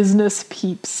awesome business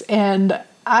peeps, and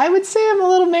I would say I'm a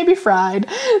little maybe fried.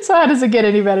 So how does it get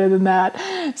any better than that?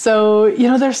 So,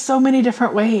 there's so many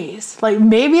different ways. Like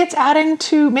maybe it's adding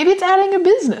a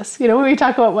business. When we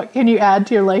talk about what can you add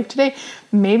to your life today,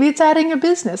 maybe it's adding a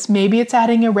business. Maybe it's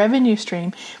adding a revenue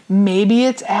stream. Maybe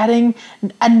it's adding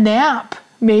a nap.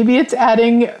 Maybe it's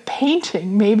adding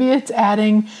painting. Maybe it's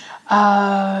adding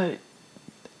a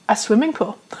swimming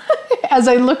pool. As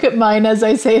I look at mine as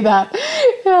I say that.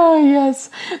 Oh, yes.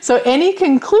 So any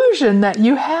conclusion that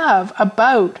you have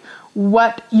about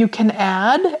what you can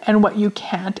add and what you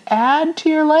can't add to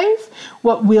your life,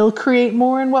 what will create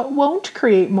more and what won't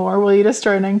create more, will you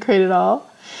destroy and uncreate it all?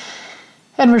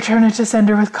 And return it to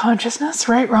sender with consciousness.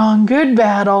 Right, wrong, good,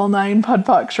 bad, all nine,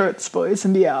 podpoc, shorts, boys,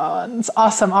 and beyonds.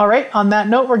 Awesome. All right. On that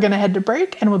note, we're going to head to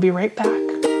break and we'll be right back.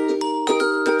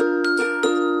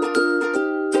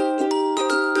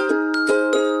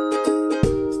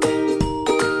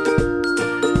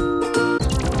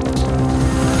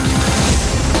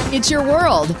 It's your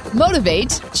world.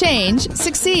 Motivate, change,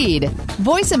 succeed.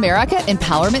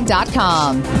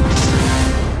 VoiceAmericaEmpowerment.com.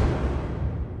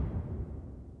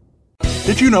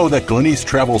 Did you know that Glenyce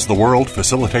travels the world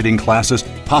facilitating classes,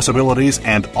 possibilities,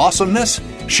 and awesomeness?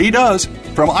 She does.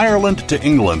 From Ireland to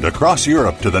England, across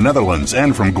Europe to the Netherlands,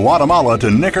 and from Guatemala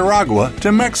to Nicaragua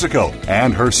to Mexico,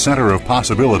 and her Center of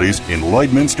Possibilities in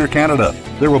Lloydminster, Canada.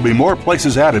 There will be more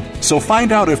places added, so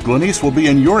find out if Glenyce will be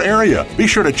in your area. Be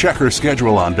sure to check her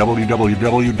schedule on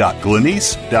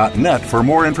www.glenyce.net for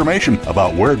more information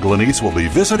about where Glenyce will be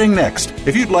visiting next.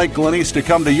 If you'd like Glenyce to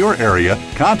come to your area,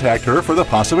 contact her for the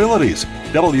possibilities.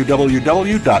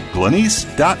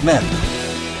 www.glenyce.net.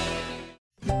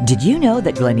 Did you know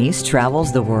that Glenyce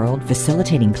travels the world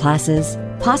facilitating classes,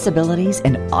 possibilities,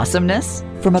 and awesomeness?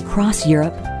 From across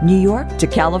Europe, New York to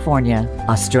California,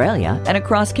 Australia, and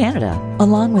across Canada,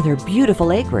 along with her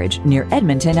beautiful acreage near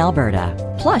Edmonton, Alberta.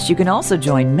 Plus, you can also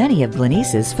join many of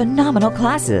Glenyce's phenomenal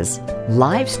classes,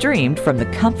 live streamed from the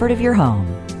comfort of your home.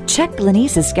 Check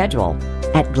Glenyce's schedule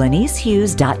at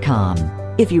glenycehughes.com.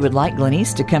 If you would like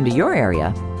Glenyce to come to your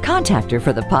area, contact her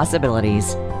for the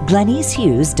possibilities.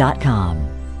 glenycehughes.com.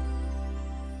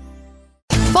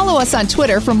 Follow us on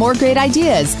Twitter for more great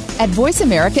ideas at Voice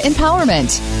America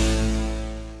Empowerment.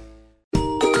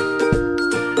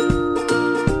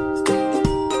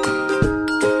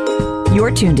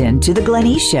 You're tuned in to The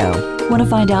Glenyce Show. Want to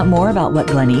find out more about what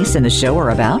Glenyce and the show are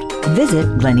about? Visit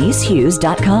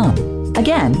glenycehughes.com.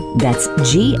 Again, that's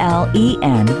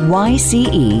GLENYCE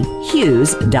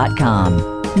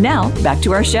Hughes.com. Now, back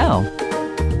to our show.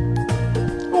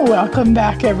 Welcome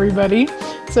back, everybody.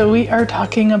 So we are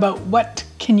talking about what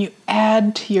can you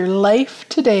add to your life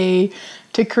today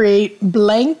to create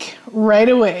blank right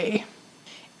away.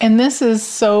 And this is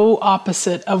so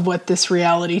opposite of what this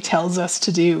reality tells us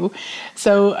to do.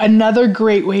 So another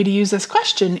great way to use this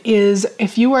question is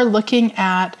if you are looking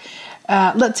at,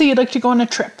 let's say you'd like to go on a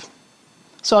trip.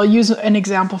 So I'll use an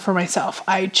example for myself.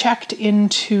 I checked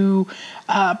into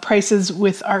prices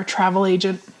with our travel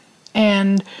agent,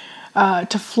 and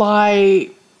to fly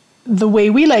the way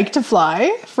we like to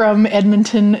fly from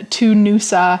Edmonton to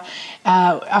Noosa,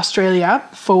 Australia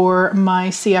for my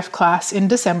CF class in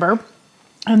December,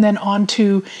 and then on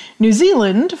to New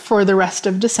Zealand for the rest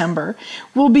of December,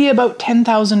 will be about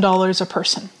 $10,000 a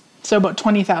person. So about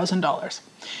 $20,000.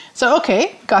 So,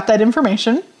 okay, got that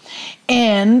information.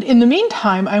 And in the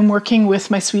meantime, I'm working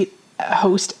with my sweet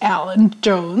host Alan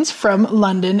Jones from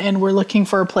London, and we're looking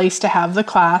for a place to have the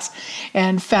class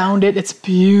and found it. It's a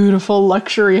beautiful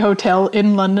luxury hotel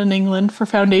in London, England for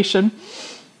foundation.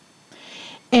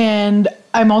 And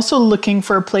I'm also looking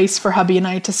for a place for hubby and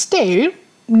I to stay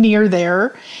near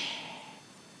there.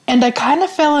 And I kind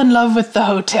of fell in love with the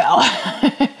hotel.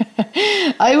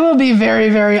 I will be very,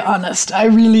 very honest. I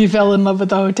really fell in love with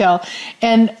the hotel,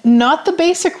 and not the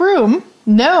basic room.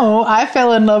 No, I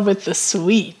fell in love with the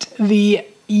suite, the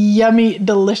yummy,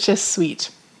 delicious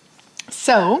suite.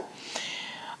 So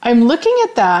I'm looking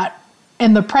at that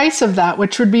and the price of that,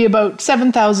 which would be about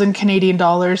 7,000 Canadian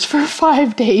dollars for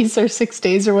 5 days or 6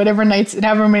 days or whatever nights,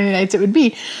 however many nights it would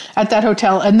be at that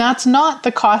hotel. And that's not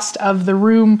the cost of the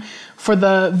room for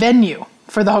the venue,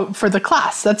 for the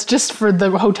class. That's just for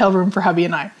the hotel room for hubby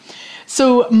and I.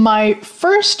 So my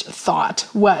first thought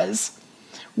was,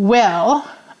 well,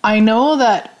 I know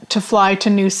that to fly to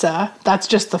Noosa, that's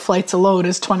just the flights alone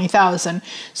is $20,000.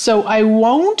 So I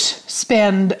won't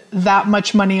spend that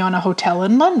much money on a hotel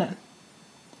in London.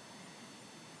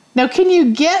 Now, can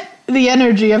you get the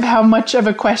energy of how much of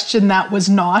a question that was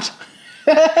not?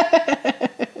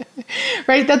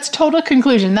 Right? That's total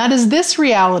conclusion. That is this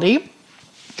reality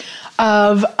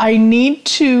of I need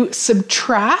to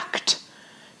subtract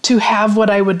to have what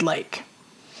I would like.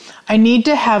 I need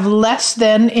to have less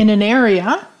than in an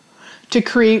area to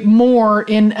create more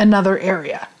in another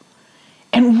area.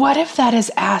 And what if that is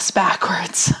ass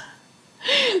backwards?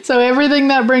 So everything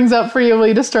that brings up for you, will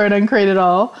you destroy it and create it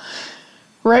all?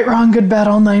 Right, wrong, good, bad,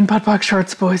 all nine, putt, puck,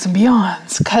 shorts, boys, and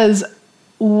beyonds. Because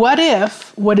what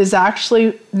if what is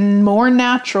actually more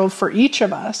natural for each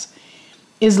of us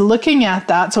is looking at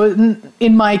that? So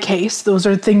in my case, those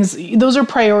are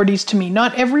priorities to me.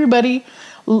 Not everybody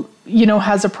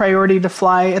has a priority to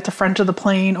fly at the front of the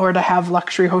plane or to have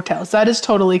luxury hotels. That is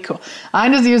totally cool.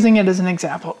 I'm just using it as an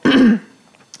example.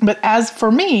 But as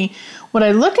for me, when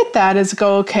I look at that is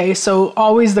go, okay, so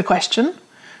always the question,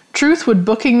 truth, would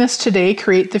booking this today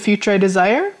create the future I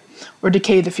desire or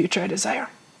decay the future I desire?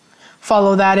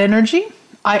 Follow that energy.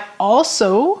 I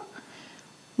also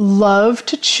love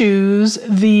to choose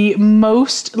the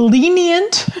most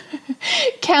lenient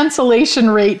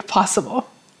cancellation rate possible.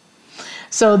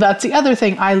 So that's the other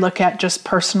thing I look at just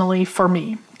personally for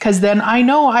me, because then I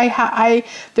know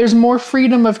there's more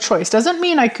freedom of choice. Doesn't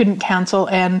mean I couldn't cancel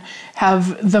and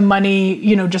have the money,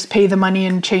 just pay the money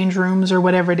and change rooms or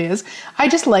whatever it is. I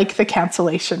just like the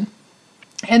cancellation.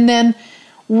 And then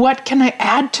What can I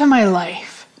add to my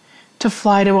life to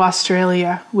fly to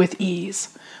Australia with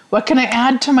ease? What can I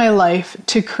add to my life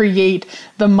to create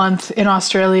the month in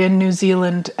Australia and New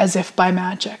Zealand as if by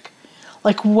magic?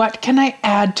 Like, what can I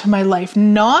add to my life?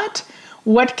 Not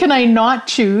what can I not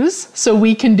choose so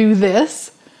we can do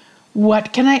this?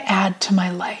 What can I add to my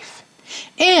life?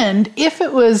 And if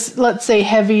it was, let's say,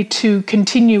 heavy to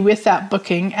continue with that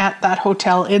booking at that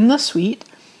hotel in the suite,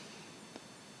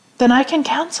 then I can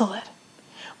cancel it.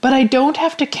 But I don't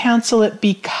have to cancel it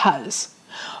because,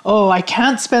 I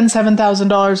can't spend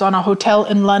 $7,000 on a hotel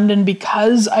in London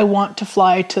because I want to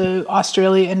fly to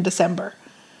Australia in December.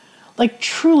 Like,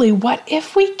 truly, what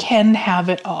if we can have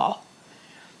it all?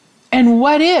 And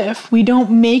what if we don't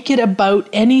make it about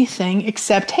anything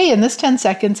except, hey, in this 10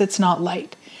 seconds, it's not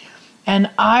light. And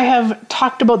I have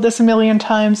talked about this a million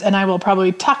times, and I will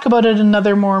probably talk about it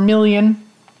another more million.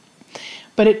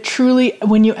 But it truly,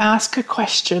 when you ask a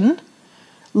question,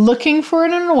 looking for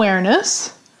an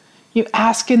awareness, you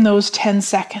ask in those 10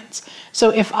 seconds. So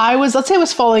if I was, let's say I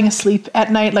was falling asleep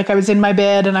at night, like I was in my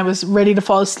bed and I was ready to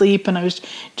fall asleep and I was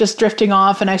just drifting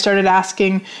off, and I started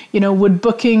asking, would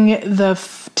booking the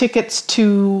tickets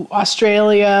to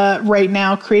Australia right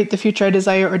now create the future I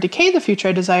desire or decay the future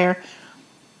I desire?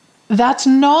 That's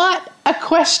not a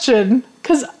question,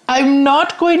 because I'm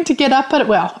not going to get up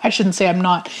I shouldn't say I'm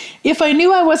not. If I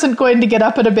knew I wasn't going to get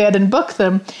up out of bed and book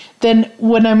them, then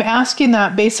when I'm asking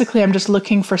that, basically I'm just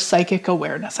looking for psychic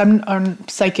awareness. I'm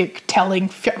psychic telling,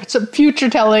 future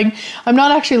telling. I'm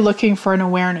not actually looking for an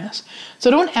awareness.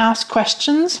 So don't ask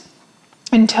questions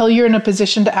until you're in a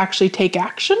position to actually take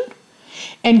action,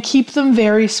 and keep them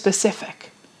very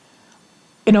specific.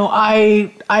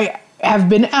 I have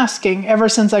been asking ever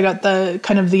since I got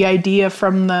the idea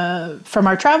from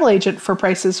our travel agent for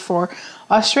prices for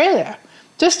Australia.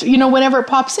 Just, whenever it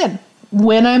pops in,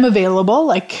 when I'm available,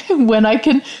 like when I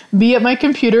can be at my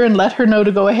computer and let her know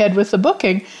to go ahead with the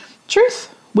booking.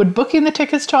 Truth, would booking the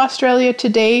tickets to Australia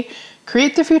today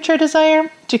create the future I desire,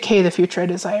 decay the future I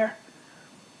desire?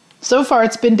 So far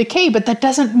it's been decay, but that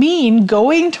doesn't mean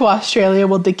going to Australia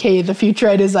will decay the future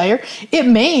I desire. It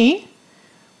may.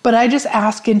 But I just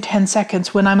ask in 10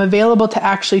 seconds when I'm available to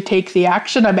actually take the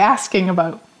action I'm asking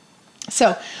about.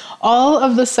 So all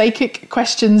of the psychic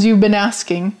questions you've been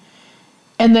asking,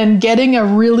 and then getting a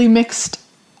really mixed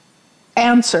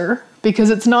answer, because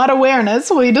it's not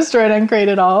awareness, will you destroy it and create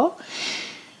it all?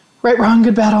 Right, wrong,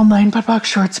 good, bad, all nine, putt, box,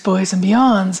 shorts, boys, and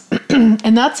beyonds.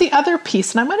 And that's the other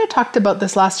piece. And I might have talked about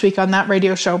this last week on that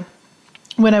radio show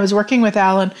when I was working with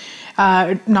Alan.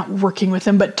 Not working with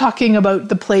him, but talking about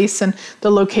the place and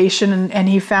the location. And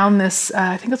he found this,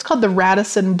 I think it's called the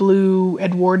Radisson Blue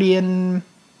Edwardian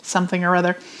something or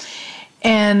other.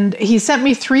 And he sent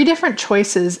me 3 different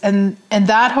choices. And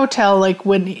that hotel, like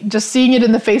just seeing it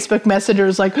in the Facebook Messenger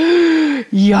was like,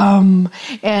 yum.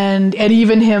 And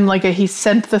even him, like he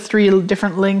sent the 3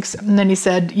 different links. And then he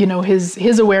said,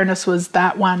 his awareness was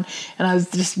that one. And I was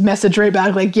just message right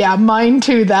back like, yeah, mine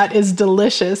too. That is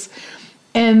delicious.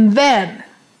 And then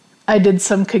I did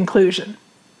some conclusion.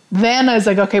 Then I was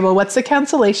like, okay, well, what's the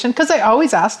cancellation? Because I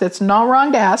always ask, it's not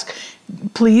wrong to ask.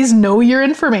 Please know your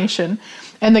information.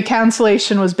 And the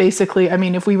cancellation was basically,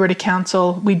 if we were to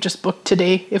cancel, we'd just book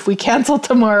today. If we cancel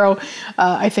tomorrow,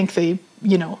 I think they,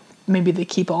 maybe they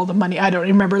keep all the money. I don't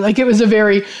remember. Like, it was a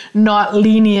very not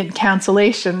lenient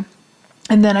cancellation.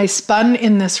 And then I spun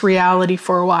in this reality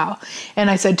for a while. And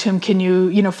I said to him, can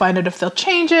you, find out if they'll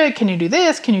change it? Can you do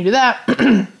this? Can you do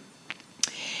that?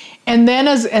 And then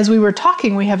as we were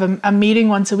talking, we have a meeting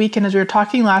once a week. And as we were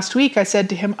talking last week, I said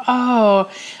to him, you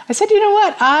know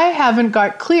what? I haven't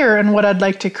got clear on what I'd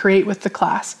like to create with the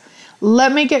class.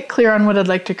 Let me get clear on what I'd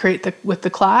like to create with the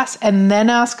class and then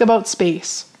ask about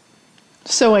space.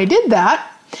 So I did that.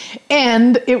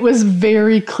 And it was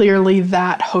very clearly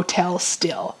that hotel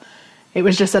still. It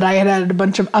was just that I had added a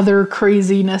bunch of other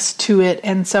craziness to it.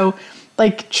 And so,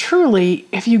 truly,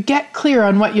 if you get clear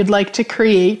on what you'd like to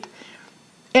create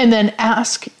and then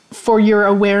ask for your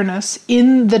awareness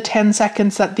in the 10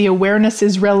 seconds that the awareness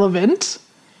is relevant,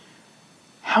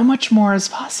 how much more is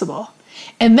possible?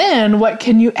 And then what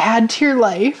can you add to your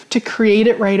life to create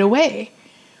it right away?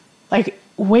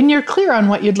 When you're clear on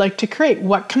what you'd like to create,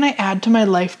 what can I add to my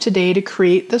life today to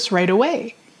create this right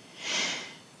away?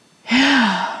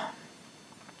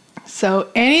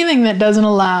 So anything that doesn't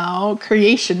allow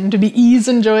creation to be ease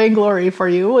and joy and glory for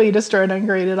you, will you destroy it and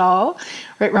create it all?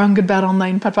 Right, wrong, good, bad,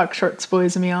 online, putt, puck, shorts,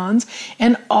 boys, and beyonds.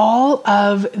 And all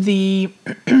of the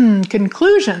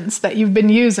conclusions that you've been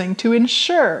using to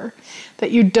ensure that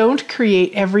you don't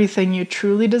create everything you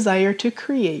truly desire to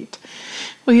create.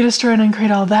 Will you destroy and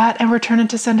uncreate all that and return it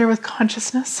to sender with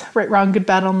consciousness? Right, wrong, good,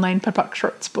 bad, online, putt, puck,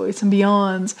 shorts, boys, and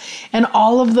beyonds. And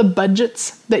all of the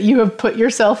budgets that you have put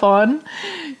yourself on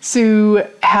to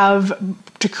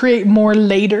create more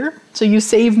later. So you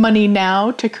save money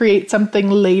now to create something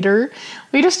later.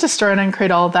 We just destroy and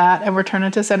uncreate all that and return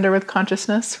it to sender with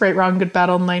consciousness. Right, wrong, good,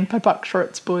 bad, online, putt, puck,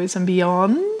 shorts, boys, and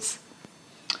beyonds.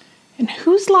 And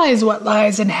whose lies, what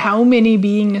lies, and how many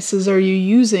beingnesses are you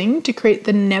using to create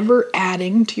the never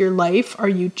adding to your life are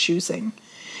you choosing?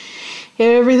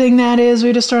 Everything that is,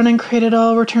 we destroy and uncreate it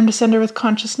all, return to sender with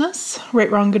consciousness.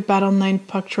 Right, wrong, good, bad, online,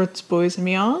 puck, shorts, boys, and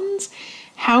beyonds.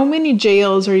 How many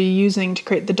jails are you using to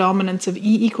create the dominance of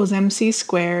E equals MC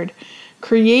squared,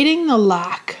 creating the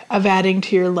lack of adding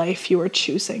to your life you are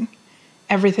choosing?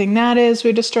 Everything that is,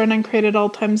 we destroy and uncreate it all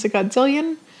times a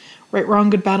godzillion. Right, wrong,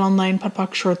 good, bad, online, putt,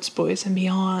 puck, shorts, boys, and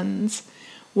beyonds.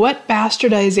 What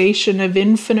bastardization of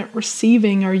infinite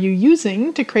receiving are you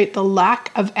using to create the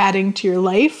lack of adding to your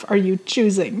life are you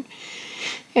choosing?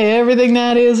 Everything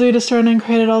that is, we destroy and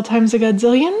uncreate it all times a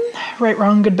godzillion. Right,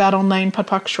 wrong, good, bad, online, putt,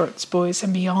 puck, shorts, boys,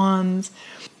 and beyonds.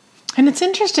 And it's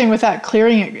interesting with that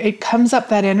clearing, it comes up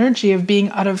that energy of being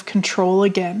out of control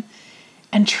again.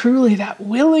 And truly that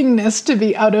willingness to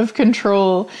be out of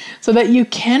control so that you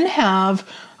can have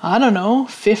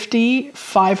 50,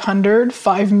 500,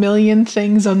 5 million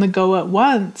things on the go at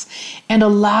once, and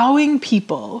allowing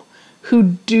people who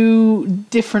do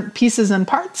different pieces and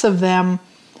parts of them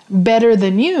better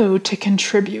than you to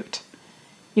contribute.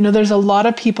 There's a lot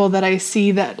of people that I see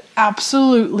that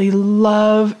absolutely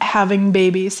love having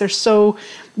babies. They're so,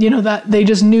 that they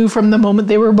just knew from the moment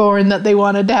they were born that they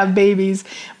wanted to have babies,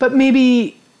 but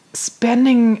maybe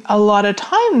spending a lot of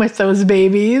time with those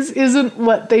babies isn't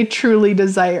what they truly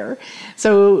desire.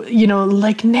 So,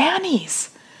 like nannies.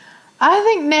 I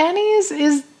think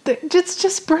nannies it's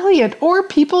just brilliant. Or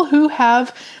people who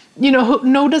have,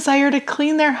 no desire to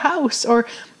clean their house, or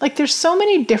like there's so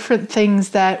many different things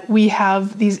that we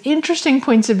have these interesting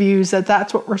points of views that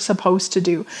that's what we're supposed to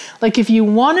do. Like if you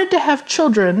wanted to have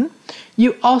children,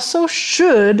 you also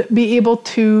should be able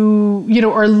to,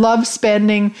 or love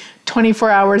spending 24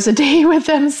 hours a day with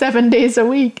them 7 days a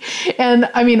week. And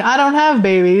I mean, I don't have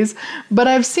babies, but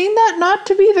I've seen that not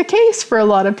to be the case for a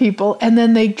lot of people. And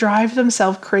then they drive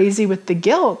themselves crazy with the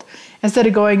guilt instead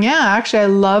of going, yeah, actually, I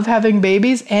love having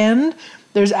babies, and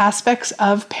there's aspects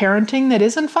of parenting that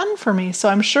isn't fun for me. So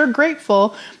I'm sure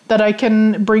grateful that I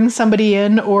can bring somebody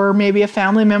in, or maybe a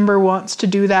family member wants to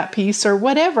do that piece or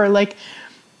whatever. Like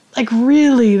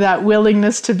really that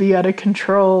willingness to be out of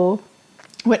control.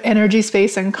 What energy,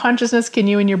 space, and consciousness can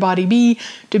you and your body be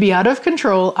to be out of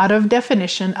control, out of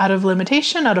definition, out of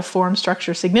limitation, out of form,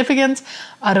 structure, significance,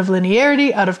 out of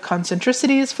linearity, out of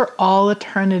concentricities for all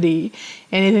eternity?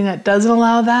 Anything that doesn't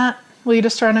allow that, will you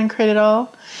destroy and uncreate it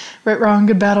all? Right, wrong,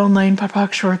 good, bad, online, putt,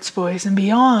 puck, shorts, boys, and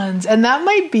beyonds. And that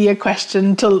might be a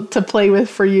question to play with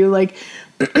for you. Like,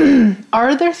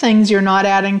 are there things you're not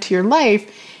adding to your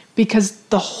life because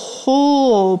the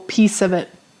whole piece of it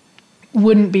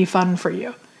wouldn't be fun for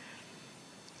you?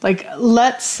 Like,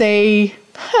 let's say,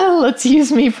 let's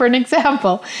use me for an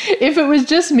example. If it was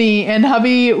just me and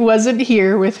hubby wasn't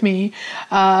here with me,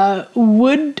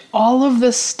 would all of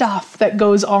the stuff that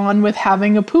goes on with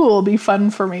having a pool be fun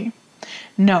for me?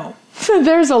 No.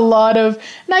 There's a lot of,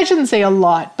 and I shouldn't say a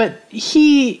lot, but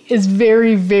he is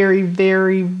very, very,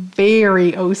 very,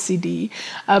 very OCD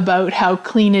about how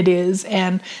clean it is.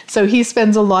 And so he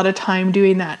spends a lot of time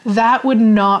doing that. That would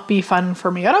not be fun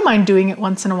for me. I don't mind doing it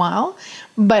once in a while,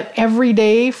 but every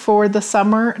day for the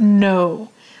summer,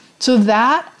 no. So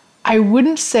that I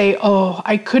wouldn't say, oh,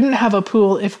 I couldn't have a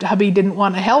pool if hubby didn't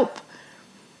want to help.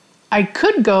 I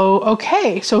could go,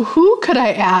 okay, so who could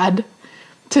I add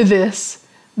to this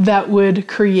that would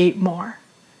create more?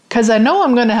 Because I know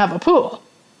I'm going to have a pool.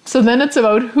 So then it's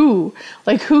about who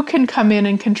can come in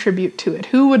and contribute to it?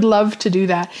 Who would love to do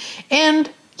that? And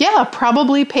yeah,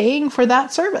 probably paying for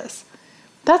that service.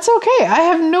 That's okay. I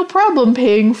have no problem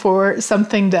paying for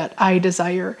something that I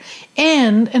desire.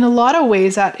 And in a lot of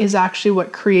ways, that is actually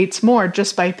what creates more,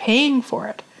 just by paying for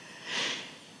it.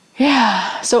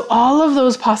 Yeah. So all of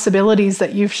those possibilities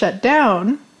that you've shut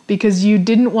down because you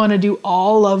didn't want to do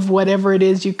all of whatever it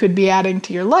is you could be adding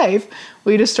to your life,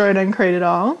 we destroy it and create it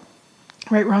all.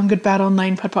 Right, wrong, good, bad,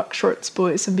 online, putt, puck, shorts,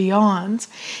 boys, and beyonds,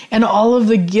 and all of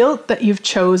the guilt that you've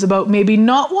chose about maybe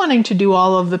not wanting to do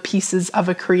all of the pieces of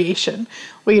a creation.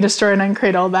 Will you destroy and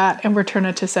uncreate all that and return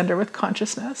it to sender with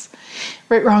consciousness?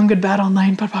 Right, wrong, good, bad,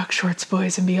 online, putt, puck, shorts,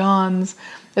 boys, and beyonds.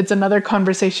 It's another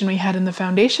conversation we had in the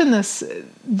foundation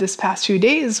this past few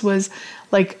days, was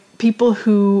like people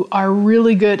who are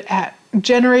really good at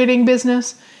generating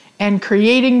business and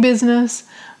creating business,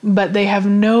 but they have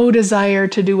no desire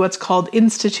to do what's called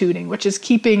instituting, which is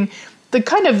keeping the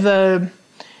kind of the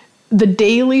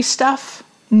daily stuff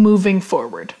moving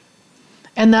forward.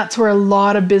 And that's where a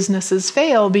lot of businesses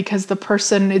fail, because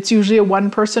it's usually a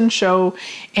one-person show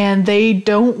and they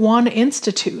don't want to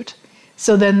institute.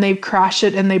 So then they crash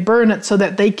it and they burn it so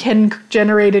that they can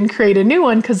generate and create a new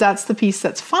one, because that's the piece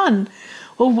that's fun.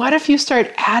 Well, what if you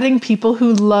start adding people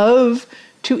who love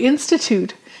to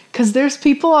institute? Because there's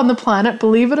people on the planet,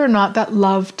 believe it or not, that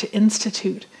love to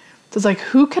institute. So it's like,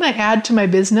 who can I add to my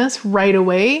business right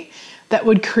away that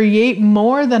would create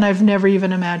more than I've never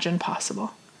even imagined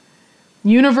possible?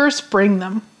 Universe, bring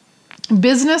them.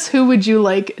 Business, who would you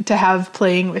like to have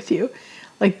playing with you?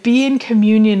 Like, be in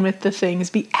communion with the things,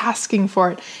 be asking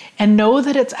for it, and know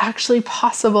that it's actually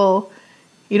possible.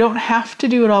 You don't have to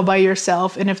do it all by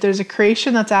yourself. And if there's a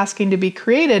creation that's asking to be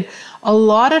created, a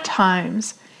lot of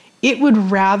times it would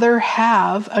rather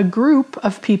have a group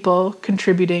of people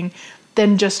contributing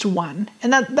than just one.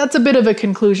 And that's a bit of a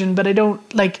conclusion, but I don't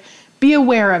be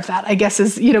aware of that, I guess,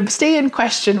 is, stay in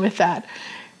question with that.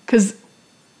 Because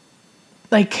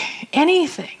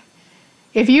anything,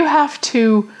 if you have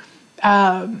to,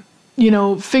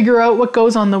 figure out what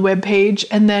goes on the web page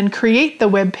and then create the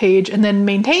web page and then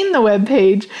maintain the web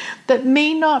page, that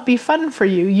may not be fun for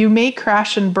you. You may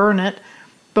crash and burn it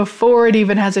before it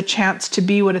even has a chance to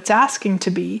be what it's asking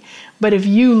to be. But if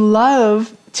you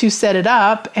love to set it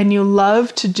up and you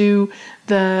love to do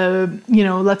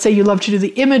let's say you love to do the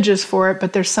images for it,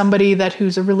 but there's somebody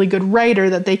who's a really good writer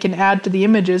that they can add to the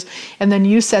images, and then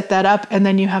you set that up, and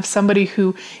then you have somebody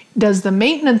who does the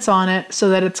maintenance on it so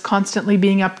that it's constantly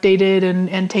being updated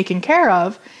and taken care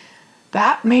of,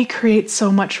 that may create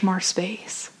so much more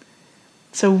space.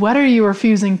 So what are you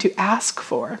refusing to ask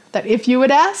for, that if you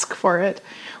would ask for it,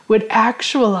 would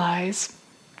actualize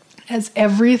as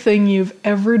everything you've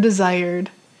ever desired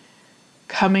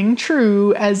coming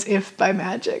true as if by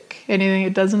magic? Anything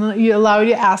it doesn't allow you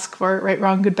to ask for it, right,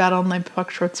 wrong, good, bad, online,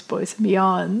 puck, shorts, boys, and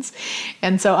beyonds.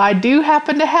 And so I do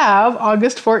happen to have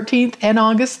August 14th and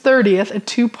August 30th, a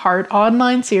 2-part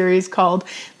online series called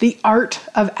The Art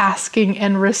of Asking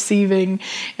and Receiving.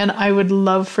 And I would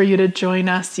love for you to join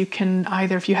us. You can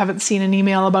either, if you haven't seen an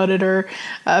email about it or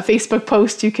a Facebook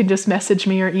post, you can just message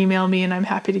me or email me, and I'm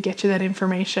happy to get you that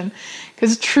information.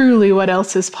 Because truly, what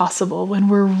else is possible when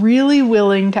we're really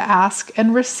willing to ask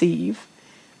and receive?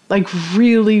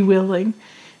 Really willing.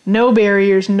 No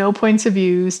barriers, no points of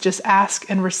views, just ask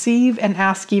and receive, and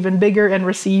ask even bigger and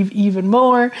receive even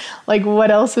more. What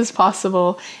else is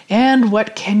possible? And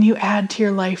what can you add to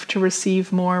your life to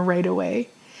receive more right away?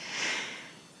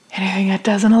 Anything that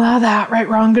doesn't allow that, right,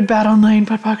 wrong, good, bad, online,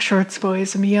 putt, puck, shorts,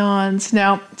 boys, and beyonds.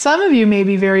 Now, some of you may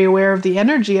be very aware of the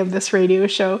energy of this radio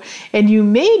show, and you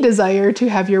may desire to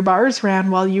have your bars ran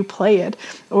while you play it,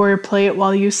 or play it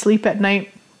while you sleep at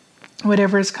night,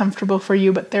 whatever is comfortable for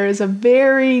you. But there is a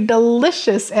very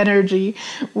delicious energy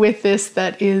with this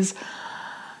that is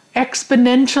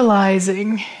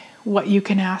exponentializing what you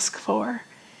can ask for.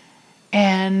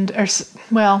 And,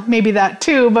 maybe that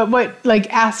too, but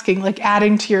asking,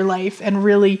 adding to your life, and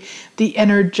really the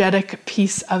energetic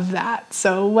piece of that.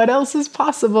 So what else is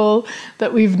possible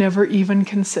that we've never even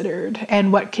considered?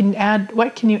 And what can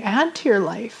you add to your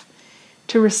life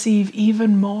to receive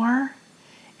even more,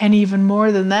 and even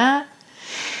more than that,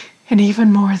 and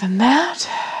even more than that?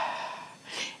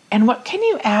 And what can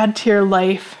you add to your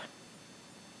life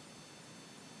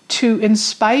to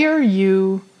inspire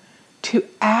you to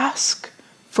ask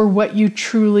for what you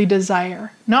truly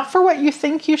desire? Not for what you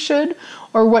think you should,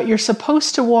 or what you're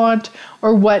supposed to want,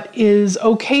 or what is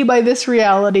okay by this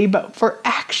reality, but for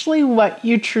actually what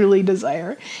you truly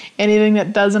desire. Anything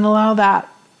that doesn't allow that,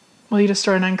 will you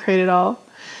destroy and uncreate it all?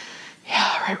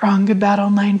 Yeah, right, wrong, good, bad,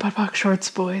 online, putt, puck, shorts,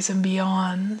 boys, and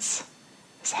beyonds.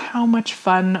 How much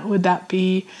fun would that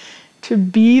be to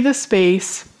be the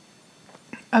space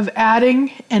of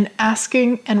adding and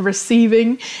asking and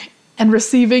receiving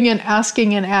and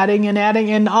asking and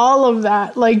adding and all of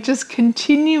that, just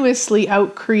continuously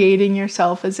out creating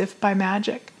yourself as if by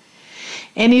magic.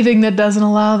 Anything that doesn't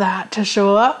allow that to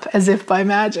show up, as if by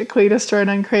magic, we destroy and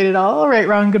uncreate it all. Right,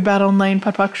 wrong, good, bad, online,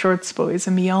 putt, puck, shorts, boys,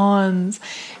 and beyonds.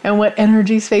 And what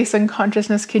energy, space, and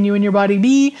consciousness can you and your body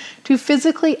be to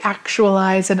physically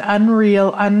actualize an unreal,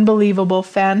 unbelievable,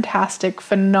 fantastic,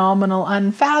 phenomenal,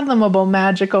 unfathomable,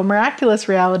 magical, miraculous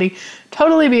reality,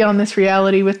 totally beyond this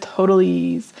reality with total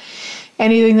ease.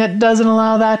 Anything that doesn't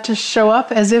allow that to show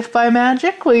up, as if by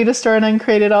magic, will you destroy and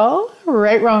uncreate it all?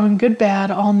 Right, wrong, good, bad,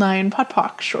 all 9, pot,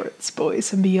 pock, shorts,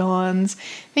 boys, and beyonds.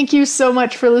 Thank you so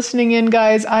much for listening in,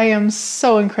 guys. I am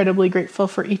so incredibly grateful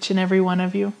for each and every one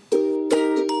of you.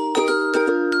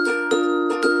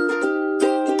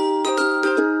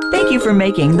 Thank you for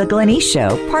making The Glenyce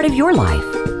Show part of your life.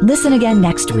 Listen again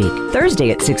next week, Thursday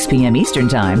at 6 p.m. Eastern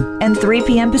Time and 3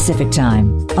 p.m. Pacific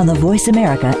Time on the Voice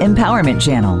America Empowerment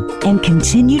Channel, and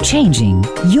continue changing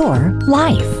your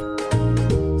life.